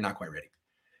like, oh, you're not quite ready.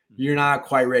 You're not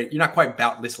quite ready. You're not quite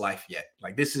about this life yet.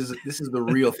 Like this is the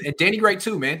real thing. And Danny Gray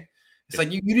too, man. It's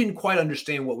like you didn't quite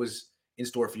understand what was in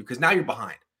store for you because now you're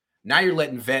behind. Now you're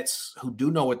letting vets who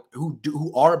do know it,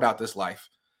 who are about this life,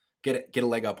 get a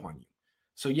leg up on you.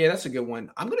 So yeah, that's a good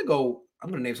one. I'm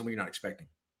gonna name someone you're not expecting.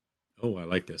 Oh, I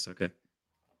like this. Okay.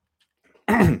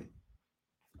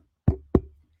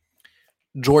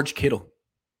 George Kittle.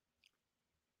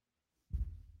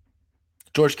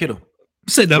 I'm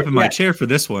sitting up in my chair for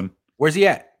this one. Where's he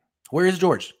at? Where is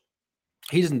George?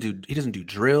 He doesn't do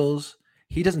drills.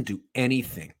 He doesn't do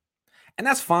anything. And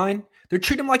that's fine. They're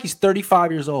treating him like he's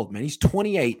 35 years old, man. He's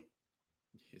 28.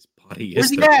 His body is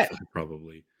 35,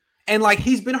 probably. And like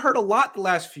he's been hurt a lot the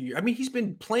last few years. I mean, he's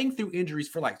been playing through injuries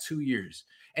for like 2 years.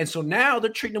 And so now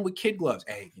they're treating him with kid gloves.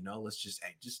 Hey, let's just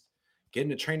get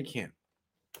into training camp.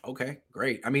 Okay,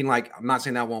 great. I mean, like, I'm not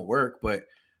saying that won't work, but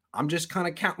I'm just kind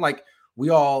of like we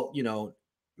all,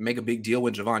 make a big deal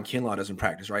when Javon Kinlaw doesn't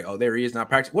practice, right? Oh, there he is not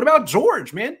practicing. What about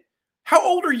George, man? How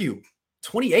old are you?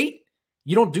 28?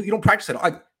 You don't practice at all.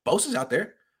 Like, Bosa's out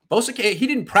there. Bosa, he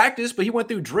didn't practice, but he went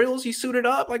through drills. He suited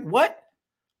up. Like, what?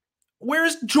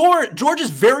 Where's George? George is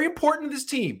very important to this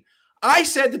team. I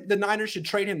said that the Niners should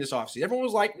trade him this offseason. Everyone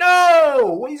was like,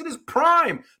 no, he's in his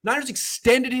prime. Niners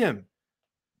extended him.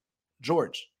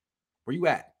 George, where you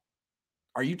at?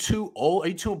 Are you too old? Are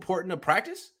you too important to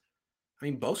practice? I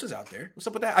mean, Bosa's out there. What's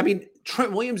up with that? I mean,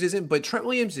 Trent Williams isn't, but Trent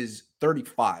Williams is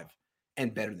 35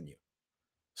 and better than you.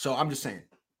 So I'm just saying,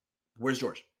 where's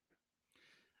George?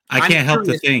 I can't help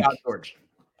to think. George.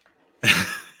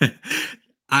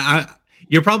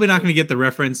 You're probably not going to get the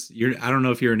reference. I don't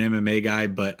know if you're an MMA guy,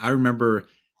 but I remember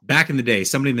back in the day,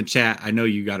 somebody in the chat, I know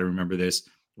you got to remember this,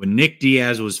 when Nick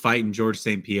Diaz was fighting George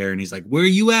St. Pierre, and he's like, "Where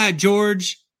you at,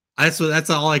 George?" That's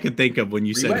all I could think of when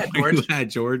you said, "Where you at,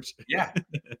 George?" Yeah,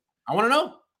 I want to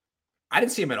know. I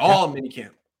didn't see him at all in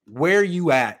minicamp. Where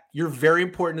you at? You're very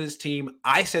important to this team.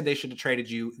 I said they should have traded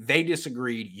you. They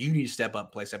disagreed. You need to step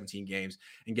up, play 17 games,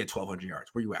 and get 1,200 yards.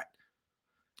 Where you at?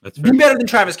 That's be better than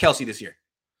Travis Kelce this year.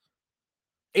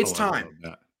 It's time.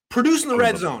 Produce in the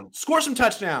red zone. Score some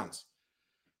touchdowns.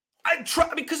 I try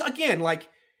because again, like,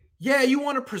 yeah, you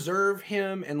want to preserve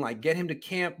him and like get him to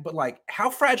camp, but like, how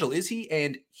fragile is he?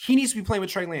 And he needs to be playing with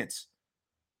Trey Lance.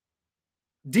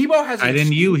 Debo has tight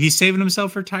end you. He's saving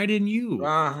himself for tight end you.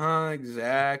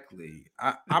 Exactly.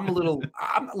 I'm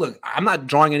not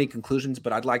drawing any conclusions,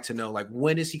 but I'd like to know, like,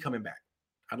 when is he coming back?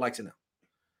 I'd like to know.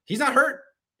 He's not hurt,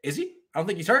 is he? I don't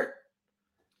think he's hurt.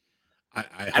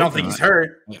 I don't think he's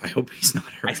hurt. I hope he's not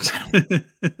hurt.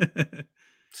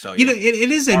 So yeah.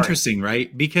 It is interesting,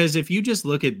 right? Because if you just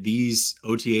look at these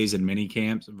OTAs and mini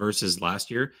camps versus last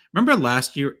year, remember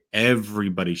last year,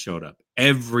 everybody showed up.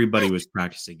 Everybody was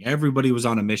practicing. Everybody was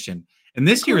on a mission. And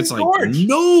this year, it's like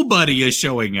nobody is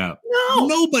showing up. No.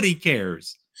 Nobody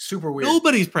cares. Super weird.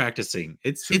 Nobody's practicing.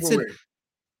 It's weird.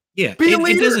 Yeah. Be a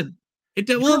leader. It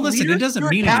doesn't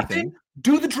mean anything.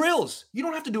 Do the drills. You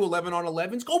don't have to do 11 on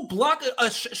 11s. Go block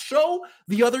show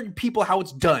the other people how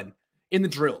it's done in the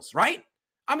drills, right?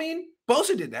 I mean,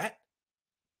 Bosa did that.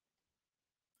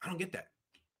 I don't get that.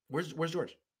 Where's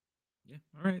George? Yeah,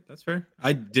 all right, that's fair.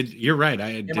 You're right.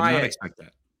 I did not expect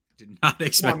that. Did not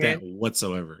expect that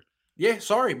whatsoever. Yeah,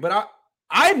 sorry, but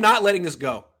I'm not letting this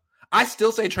go. I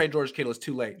still say trade George Kittle is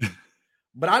too late.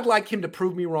 But I'd like him to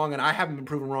prove me wrong, and I haven't been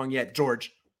proven wrong yet,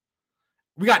 George.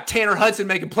 We got Tanner Hudson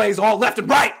making plays all left and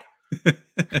right.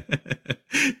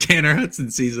 Tanner Hudson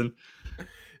season.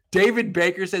 David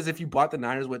Baker says, if you bought the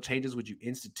Niners, what changes would you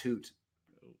institute?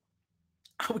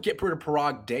 I would get rid of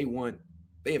Parag day one.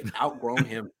 They have outgrown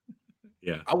him.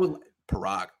 Yeah. I would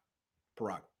Parag.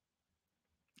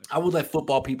 I would let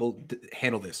football people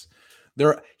handle this.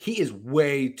 He is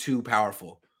way too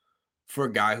powerful for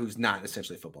a guy who's not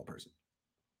essentially a football person.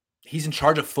 He's in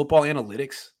charge of football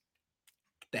analytics.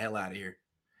 Get the hell out of here.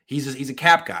 He's a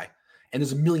cap guy, and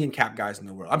there's a million cap guys in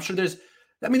the world. I'm sure there's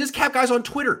cap guys on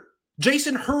Twitter.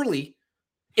 Jason Hurley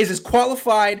is as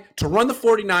qualified to run the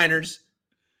 49ers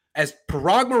as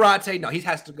Parag Marathe. No, he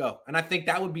has to go, and I think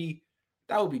that would be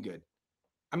good.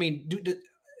 I mean,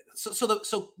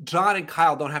 so John and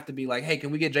Kyle don't have to be like, hey, can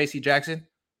we get J.C. Jackson?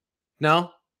 No?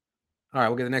 All right,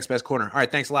 we'll get the next best corner. All right,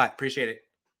 thanks a lot. Appreciate it,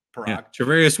 Parag. Yeah,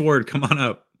 Travarius Ward, come on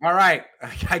up. All right.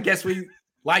 I guess we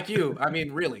like you. I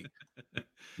mean, really.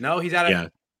 No, he's out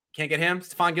of can't get him.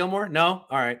 Stephon Gilmore? No?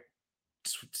 All right.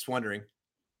 Just wondering.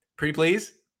 Pretty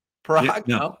please? Parag?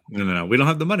 Yeah, no. We don't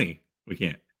have the money. We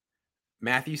can't.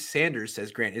 Matthew Sanders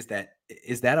says, Grant, is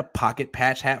that a pocket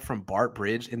patch hat from Bart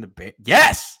Bridge in the Bay?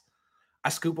 Yes. I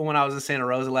scooped them when I was in Santa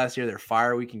Rosa last year. They're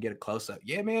fire. We can get a close-up.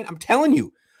 Yeah, man. I'm telling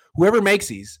you, whoever makes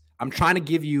these, I'm trying to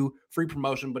give you free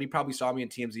promotion, but he probably saw me in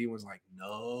TMZ and was like,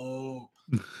 no.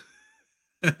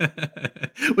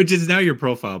 Which is now your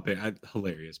profile pic.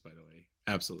 Hilarious, by the way.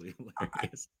 Absolutely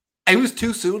hilarious. It was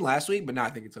too soon last week, but now I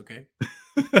think it's okay.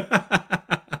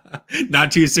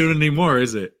 Not too soon anymore,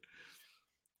 is it?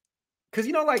 Because,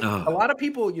 a lot of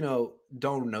people,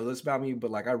 don't know this about me,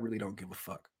 but I really don't give a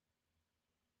fuck.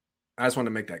 I just want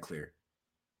to make that clear.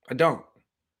 I don't.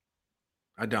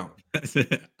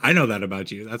 I know that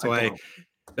about you. That's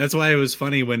why it was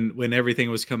funny when everything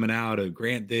was coming out of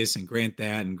Grant this and Grant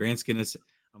that and Grant's gonna.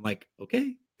 I'm like,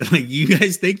 okay, like you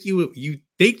guys think you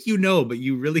think but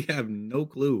you really have no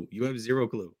clue. You have zero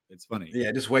clue. It's funny.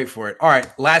 Yeah, just wait for it. All right,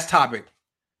 last topic.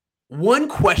 One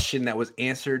question that was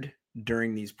answered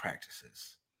during these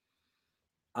practices.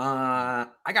 I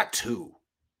got two,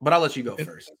 but I'll let you go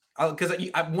first. Because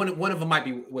one of them might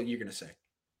be what you're gonna say.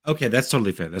 Okay, that's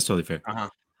totally fair. That's totally fair. Uh-huh.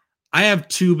 I have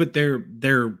two, but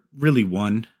they're really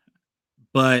one.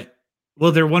 But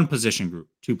they're one position group,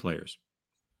 two players.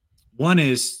 One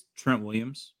is Trent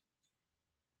Williams.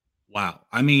 Wow.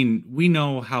 I mean, we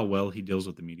know how well he deals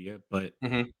with the media, but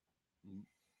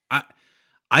I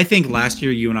I think last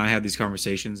year you and I had these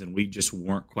conversations and we just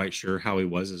weren't quite sure how he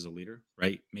was as a leader,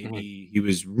 right? Maybe he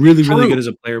was really, really good as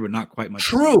a player, but not quite much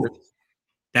as a leader.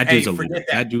 That dude's a leader.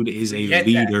 That dude is a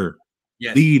leader.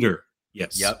 Yes. Leader.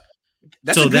 Yes. Yep.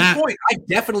 That's a good point. I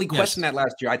definitely questioned that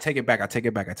last year. I take it back.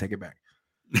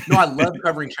 No, I love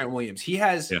covering Trent Williams.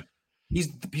 He's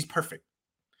perfect.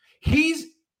 He's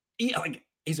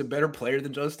a better player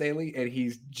than Joe Staley, and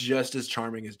he's just as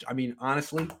charming as, I mean,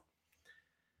 honestly,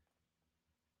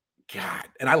 God,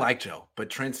 and I like Joe, but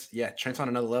Trent's on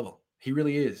another level. He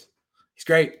really is. He's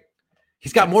great.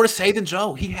 He's got more to say than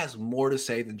Joe. He has more to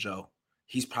say than Joe.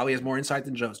 He's probably has more insight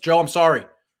than Joe. Joe, I'm sorry.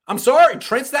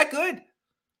 Trent's that good.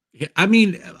 Yeah, I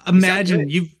mean, imagine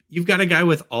you've got a guy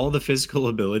with all the physical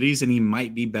abilities, and he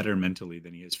might be better mentally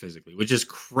than he is physically, which is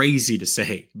crazy to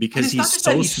say because he's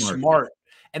so smart,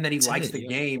 and then he likes the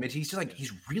game, and he's just like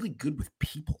he's really good with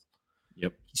people.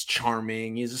 Yep, he's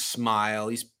charming. He has a smile.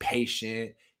 He's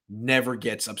patient. Never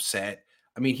gets upset.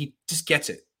 I mean, he just gets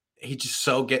it. He just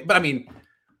but I mean,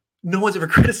 no one's ever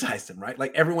criticized him, right?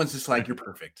 Like everyone's just like, you're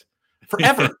perfect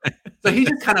forever. So he's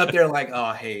just kind of up there like,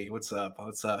 oh, hey, what's up?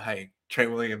 Hey,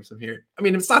 Trent Williams, I'm here. I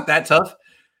mean, it's not that tough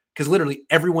because literally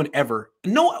everyone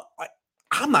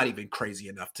I'm not even crazy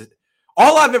enough to,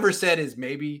 all I've ever said is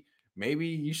maybe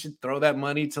you should throw that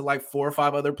money to like 4 or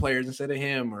 5 other players instead of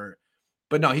him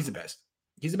but no, he's the best.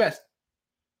 He's the best.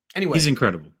 Anyway, he's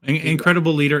incredible.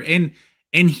 Incredible leader. And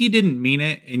he didn't mean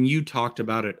it. And you talked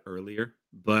about it earlier,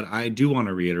 but I do want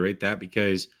to reiterate that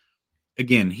because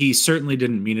again, he certainly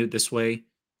didn't mean it this way,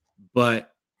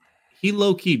 but he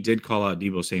low-key did call out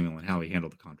Deebo Samuel and how he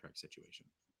handled the contract situation.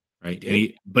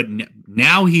 Right.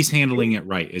 Now he's handling it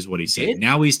right, is what he said.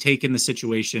 Now he's taking the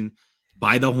situation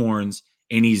by the horns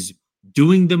and he's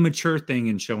doing the mature thing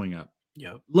and showing up.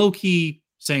 Yeah. Low-key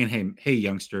saying, hey,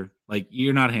 youngster, like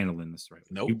you're not handling this right.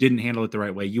 Nope. You didn't handle it the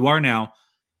right way. You are now.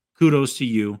 Kudos to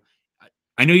you.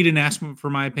 I know you didn't ask me for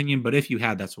my opinion, but if you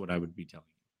had, that's what I would be telling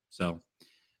you. So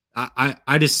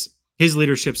I just, his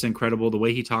leadership's incredible. The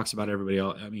way he talks about everybody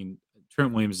else. I mean,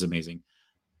 Trent Williams is amazing.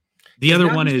 The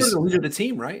other one is the leader of the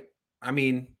team, right? I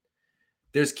mean,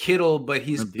 there's Kittle, but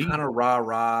he's kind of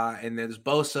rah-rah, and there's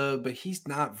Bosa, but he's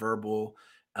not verbal.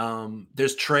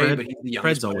 There's Trey, but he's the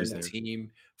youngest player in the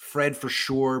team. Fred for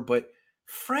sure, but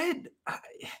Fred,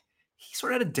 he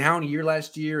sort of had a down year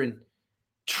last year, and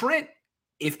Trent,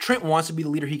 if Trent wants to be the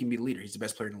leader, he can be the leader. He's the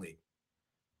best player in the league.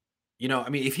 You know, I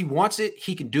mean, if he wants it,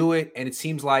 he can do it, and it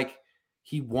seems like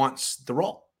he wants the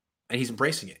role, and he's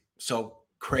embracing it. So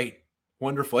great,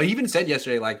 wonderful. He even said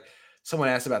yesterday, like, someone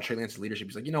asked about Trey Lance's leadership.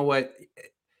 He's like, you know what?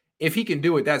 If he can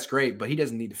do it, that's great, but he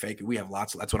doesn't need to fake it. We have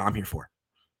lots. That's what I'm here for.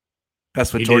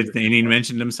 That's what he did. And he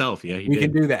mentioned himself. Yeah, he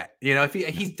can do that. You know, if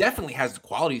he definitely has the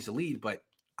qualities to lead, but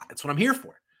that's what I'm here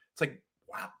for. It's like,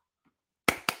 wow.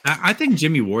 I think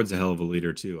Jimmy Ward's a hell of a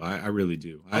leader too. I really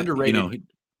do. Underrated.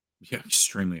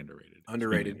 Extremely underrated.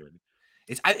 Underrated.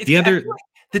 Like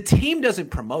the team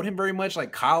doesn't promote him very much.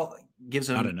 Like Kyle gives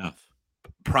him not enough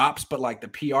props, but like the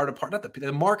PR department, not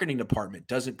the marketing department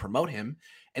doesn't promote him.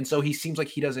 And so he seems like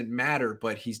he doesn't matter,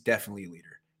 but he's definitely a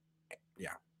leader.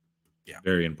 Yeah.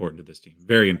 Very important to this team.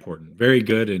 Very important. Very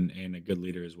good and a good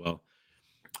leader as well.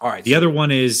 All right. The other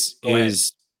one is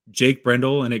Jake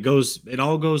Brendel, and it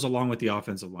all goes along with the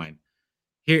offensive line.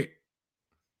 Here's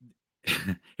what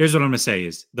I'm going to say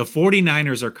is the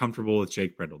 49ers are comfortable with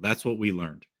Jake Brendel. That's what we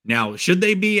learned. Now, should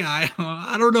they be? I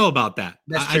don't know about that.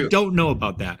 I don't know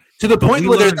about that. To the point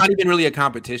where there's not even really a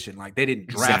competition. Like they didn't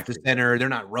draft the center. They're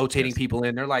not rotating people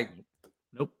in. They're like,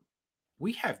 nope.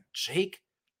 We have Jake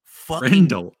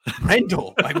Brendel. Like,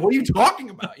 what are you talking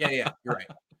about? Yeah.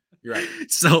 You're right.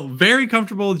 So very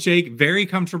comfortable with Jake. Very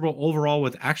comfortable overall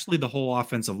with actually the whole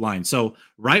offensive line. So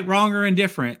right, wrong, or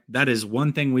indifferent, that is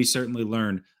one thing we certainly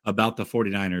learned about the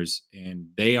 49ers. And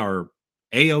they are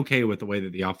A-okay with the way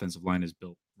that the offensive line is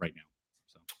built right now.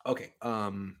 So okay.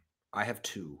 I have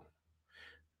two.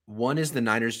 One is the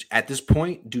Niners at this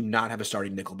point do not have a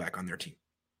starting nickelback on their team.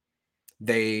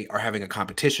 They are having a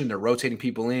competition. They're rotating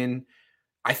people in.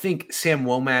 I think Sam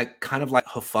Womack, kind of like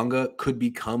Hufanga, could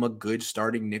become a good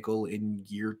starting nickel in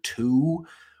year 2,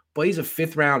 but he's a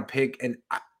 5th-round pick, and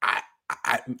I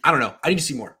don't know. I need to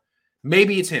see more.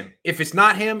 Maybe it's him. If it's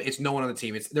not him, it's no one on the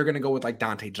team. They're going to go with like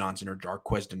Dante Johnson or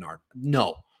Jarquez Denard.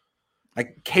 No.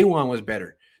 Like K1 was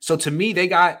better. So to me, they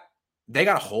got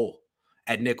a hole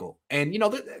at nickel, and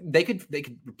they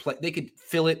could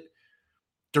fill it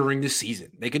during the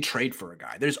season. They could trade for a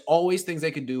guy. There's always things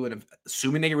they could do, and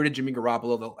assuming they get rid of Jimmy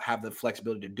Garoppolo, they'll have the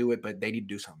flexibility to do it. But they need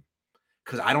to do something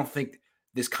because I don't think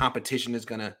this competition is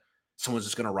someone's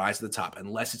just gonna rise to the top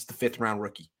unless it's the 5th round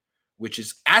rookie, which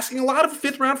is asking a lot of a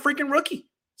 5th round freaking rookie.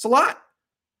 It's a lot.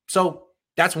 So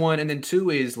that's one, and then 2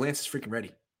 is Lance is freaking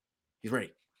ready. He's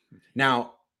ready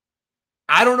now.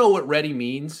 I don't know what ready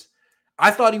means.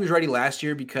 I thought he was ready last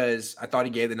year because I thought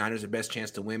he gave the Niners the best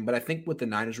chance to win. But I think what the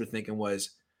Niners were thinking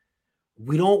was,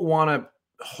 we don't want to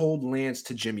hold Lance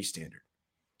to Jimmy's standard.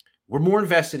 We're more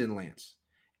invested in Lance,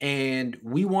 and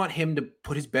we want him to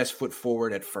put his best foot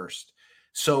forward at first.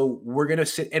 So we're going to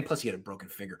sit, and plus he had a broken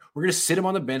finger. We're going to sit him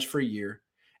on the bench for a year,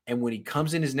 and when he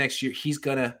comes in his next year, he's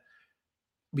going to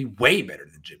be way better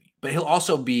than Jimmy. But he'll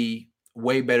also be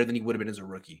way better than he would have been as a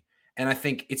rookie. And I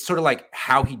think it's sort of like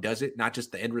how he does it, not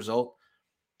just the end result.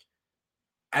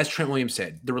 As Trent Williams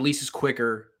said, the release is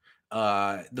quicker.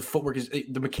 The footwork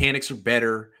the mechanics are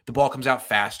better. The ball comes out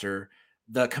faster.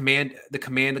 The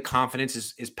confidence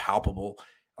is palpable.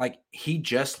 Like, he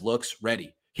just looks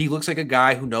ready. He looks like a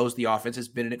guy who knows the offense, has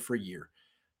been in it for a year.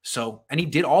 So, and he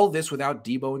did all of this without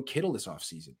Debo and Kittle this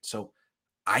offseason. So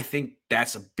I think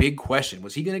that's a big question.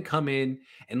 Was he going to come in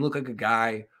and look like a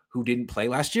guy who didn't play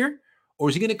last year? Or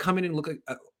is he going to come in and look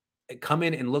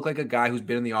like a guy who's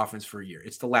been in the offense for a year?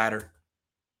 It's the latter.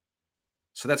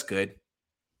 So that's good.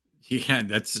 Yeah,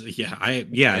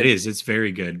 it is. It's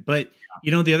very good. But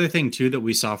the other thing too that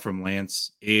we saw from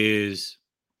Lance is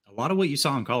a lot of what you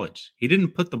saw in college. He didn't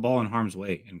put the ball in harm's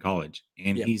way in college,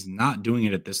 and he's not doing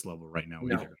it at this level right now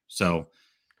either. So,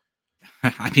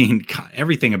 I mean,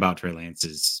 everything about Trey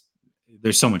Lance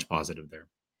there's so much positive there.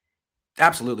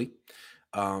 Absolutely.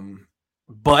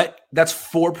 But that's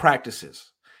 4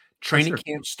 practices. Training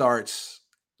camp starts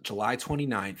July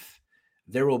 29th.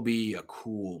 There will be a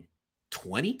cool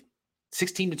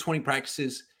 16 to 20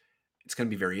 practices. It's going to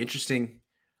be very interesting.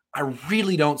 I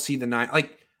really don't see the Niners.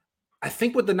 I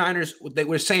think what they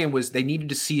were saying was they needed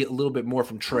to see a little bit more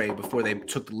from Trey before they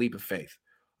took the leap of faith.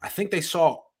 I think he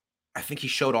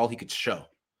showed all he could show.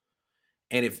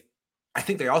 And I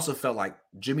think they also felt like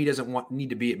Jimmy doesn't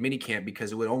need to be at minicamp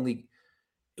because it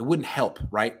wouldn't help,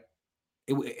 right?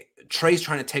 Trey's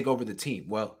trying to take over the team.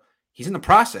 Well, he's in the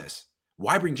process.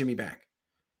 Why bring Jimmy back?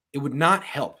 It would not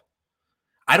help.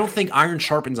 I don't think iron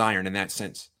sharpens iron in that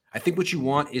sense. I think what you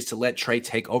want is to let Trey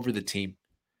take over the team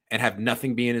and have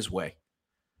nothing be in his way.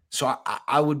 So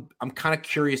I'm kind of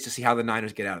curious to see how the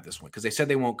Niners get out of this one, because they said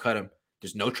they won't cut him.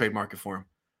 There's no trade market for him.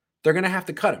 They're going to have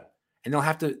to cut him, and they'll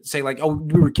have to say like, "Oh,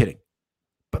 we were kidding."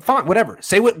 But fine, whatever.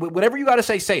 Say whatever you got to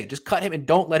say. Say it. Just cut him and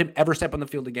don't let him ever step on the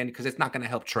field again, because it's not going to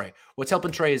help Trey. What's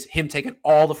helping Trey is him taking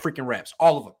all the freaking reps,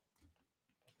 all of them.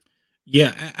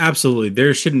 Yeah, absolutely.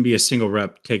 There shouldn't be a single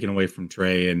rep taken away from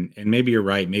Trey, and maybe you're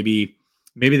right. Maybe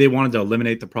they wanted to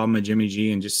eliminate the problem of Jimmy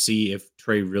G and just see if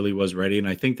Trey really was ready. And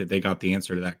I think that they got the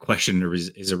answer to that question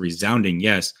is a resounding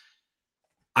yes.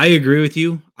 I agree with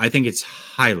you. I think it's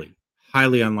highly,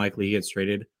 highly unlikely he gets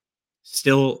traded.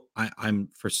 Still, I'm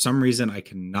for some reason I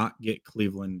cannot get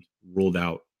Cleveland ruled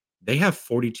out. They have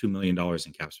 $42 million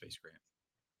in cap space, Grant.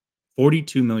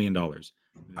 $42 million.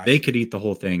 They could eat the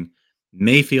whole thing.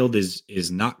 Mayfield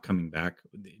is not coming back.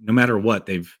 No matter what,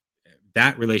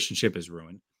 that relationship is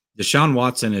ruined. Deshaun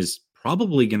Watson is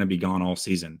probably going to be gone all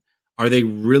season. Are they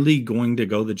really going to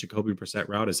go the Jacoby Brissett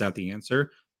route? Is that the answer?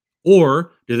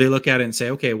 Or do they look at it and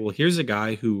say, okay, well, here's a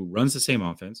guy who runs the same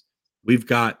offense. We've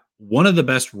got one of the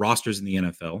best rosters in the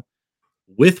NFL.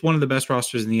 With one of the best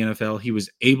rosters in the NFL, he was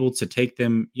able to take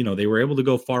them, they were able to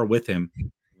go far with him.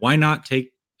 Why not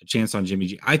take a chance on Jimmy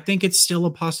G? I think it's still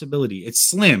a possibility. It's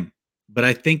slim, but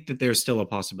I think that there's still a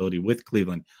possibility with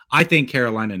Cleveland. I think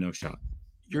Carolina, no shot.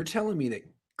 You're telling me that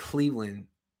Cleveland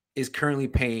is currently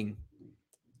paying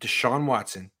Deshaun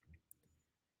Watson,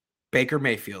 Baker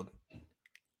Mayfield,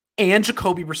 and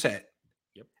Jacoby Brissett.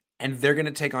 Yep. And they're going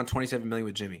to take on $27 million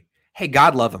with Jimmy. Hey,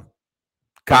 God love him.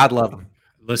 God love him.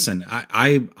 Listen,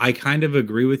 I kind of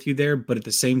agree with you there, but at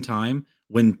the same time,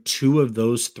 when 2 of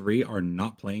those 3 are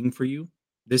not playing for you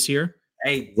this year,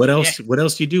 hey, what else do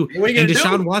you do? And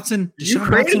Deshaun Watson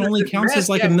only counts as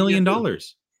like $1 million.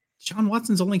 Deshaun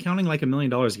Watson's only counting like $1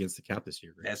 million against the cap this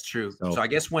year. Right? That's true. So I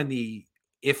guess when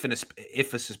if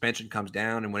a suspension comes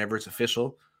down and whenever it's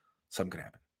official, something could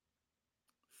happen.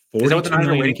 $42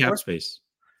 million in cap space.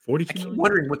 $42 I keep million?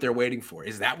 wondering what they're waiting for.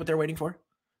 Is that what they're waiting for?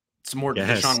 Some more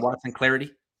Deshaun Watson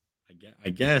clarity? I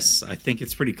guess. I think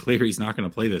it's pretty clear he's not going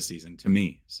to play this season to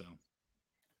me. So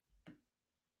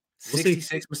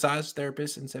 66 massage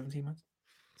therapists in 17 months?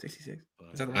 66.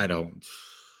 I don't.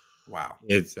 Wow.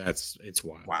 It's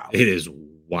wild. Wow. It is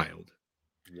wild.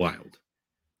 Wild.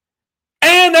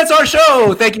 And that's our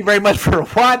show. Thank you very much for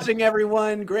watching,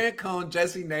 everyone. Grant Cohn,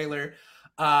 Jessie Naylor.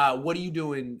 What are you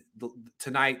doing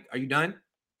tonight? Are you done?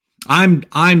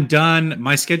 I'm done.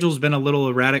 My schedule's been a little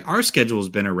erratic. Our schedule's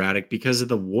been erratic because of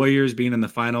the Warriors being in the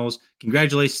finals.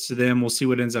 Congratulations to them. We'll see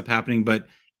what ends up happening. But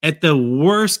at the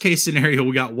worst case scenario,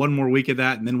 we got one more week of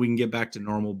that, and then we can get back to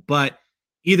normal. But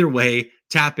either way,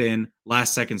 tap in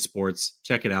Last Second Sports.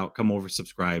 Check it out. Come over,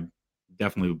 subscribe.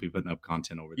 Definitely will be putting up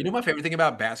content over there. You know, my favorite thing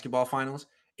about basketball finals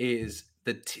is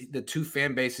the two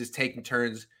fan bases taking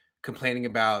turns complaining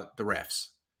about the refs.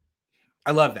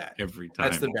 I love that. Every time.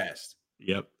 That's the best.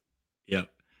 Yep.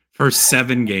 For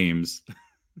 7 games.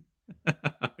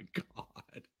 God.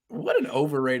 What an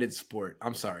overrated sport.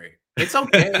 I'm sorry. It's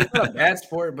okay. It's not a bad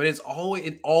sport, but it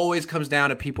always comes down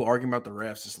to people arguing about the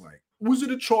refs. It's like, was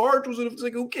it a charge? It's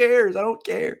like, who cares? I don't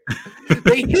care.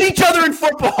 They hit each other in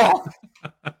football.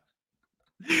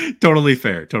 Totally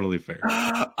fair.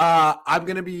 I'm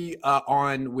gonna be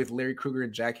on with Larry Kruger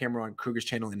and Jack Hammer on Kruger's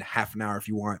channel in half an hour if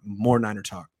you want more Niner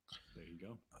talk. There you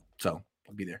go. So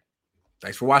I'll be there.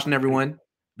 Thanks for watching, everyone.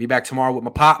 Be back tomorrow with my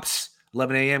pops,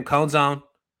 11 a.m. Cohn Zone.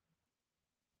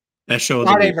 That show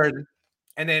Friday version,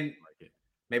 and then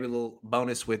maybe a little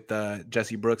bonus with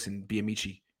Jesse Brooks and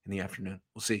Biamici in the afternoon.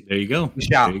 We'll see. There you go.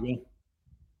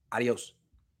 Adios.